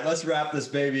 All right, let's wrap this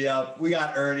baby up. We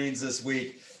got earnings this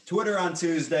week. Twitter on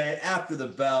Tuesday, after the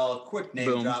bell, quick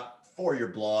name drop for your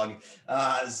blog.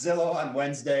 Zillow on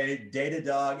Wednesday,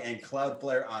 Datadog and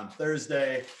Cloudflare on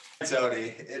Thursday.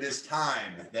 Tony, it is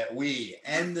time that we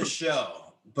end the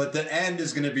show, but the end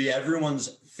is going to be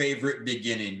everyone's favorite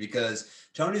beginning because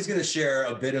Tony's going to share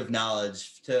a bit of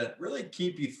knowledge to really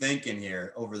keep you thinking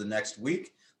here over the next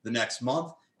week, the next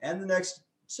month, and the next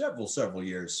several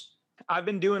years. I've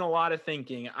been doing a lot of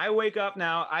thinking. I wake up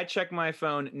now, I check my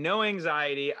phone, no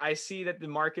anxiety. I see that the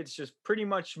market's just pretty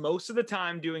much most of the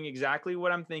time doing exactly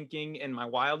what I'm thinking in my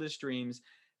wildest dreams.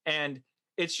 And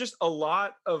it's just a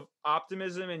lot of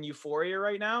optimism and euphoria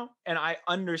right now. And I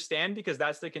understand because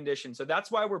that's the condition. So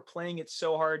that's why we're playing it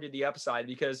so hard to the upside,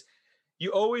 because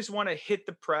you always want to hit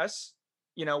the press,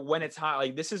 when it's hot.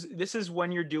 Like this is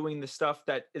when you're doing the stuff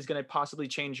that is going to possibly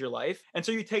change your life. And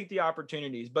so you take the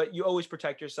opportunities, but you always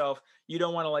protect yourself. You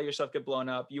don't want to let yourself get blown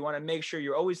up. You want to make sure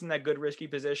you're always in that good risky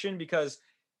position, because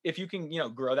if you can,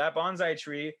 grow that bonsai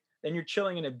tree, then you're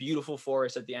chilling in a beautiful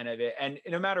forest at the end of it. And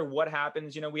no matter what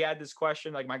happens, we had this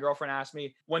question, like my girlfriend asked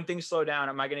me, when things slow down,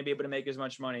 am I going to be able to make as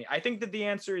much money? I think that the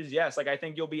answer is yes. Like, I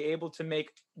think you'll be able to make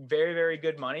very, very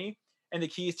good money. And the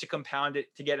key is to compound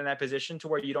it to get in that position to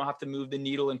where you don't have to move the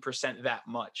needle in percent that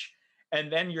much.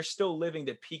 And then you're still living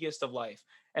the peakest of life.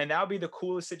 And that would be the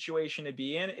coolest situation to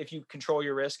be in if you control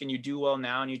your risk and you do well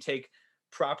now and you take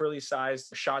properly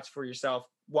sized shots for yourself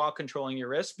while controlling your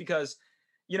risk, because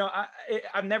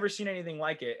I've never seen anything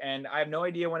like it, and I have no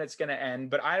idea when it's going to end,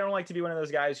 but I don't like to be one of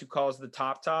those guys who calls the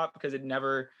top because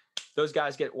those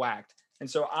guys get whacked. And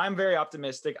so I'm very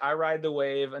optimistic. I ride the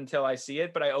wave until I see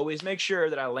it, but I always make sure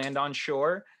that I land on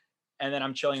shore and then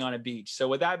I'm chilling on a beach. So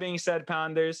with that being said,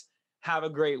 Pounders, have a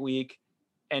great week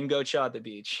and go chill at the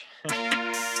beach.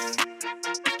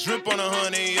 Drip on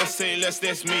 100, you say less,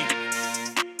 that's me.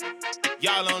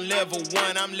 Y'all on level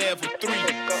 1, I'm level 3.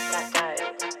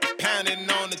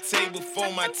 Pounding on the table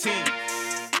for my team.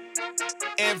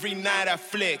 Every night I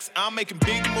flex, I'm making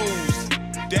big moves.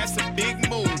 That's a big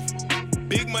move.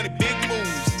 Big money, big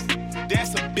moves.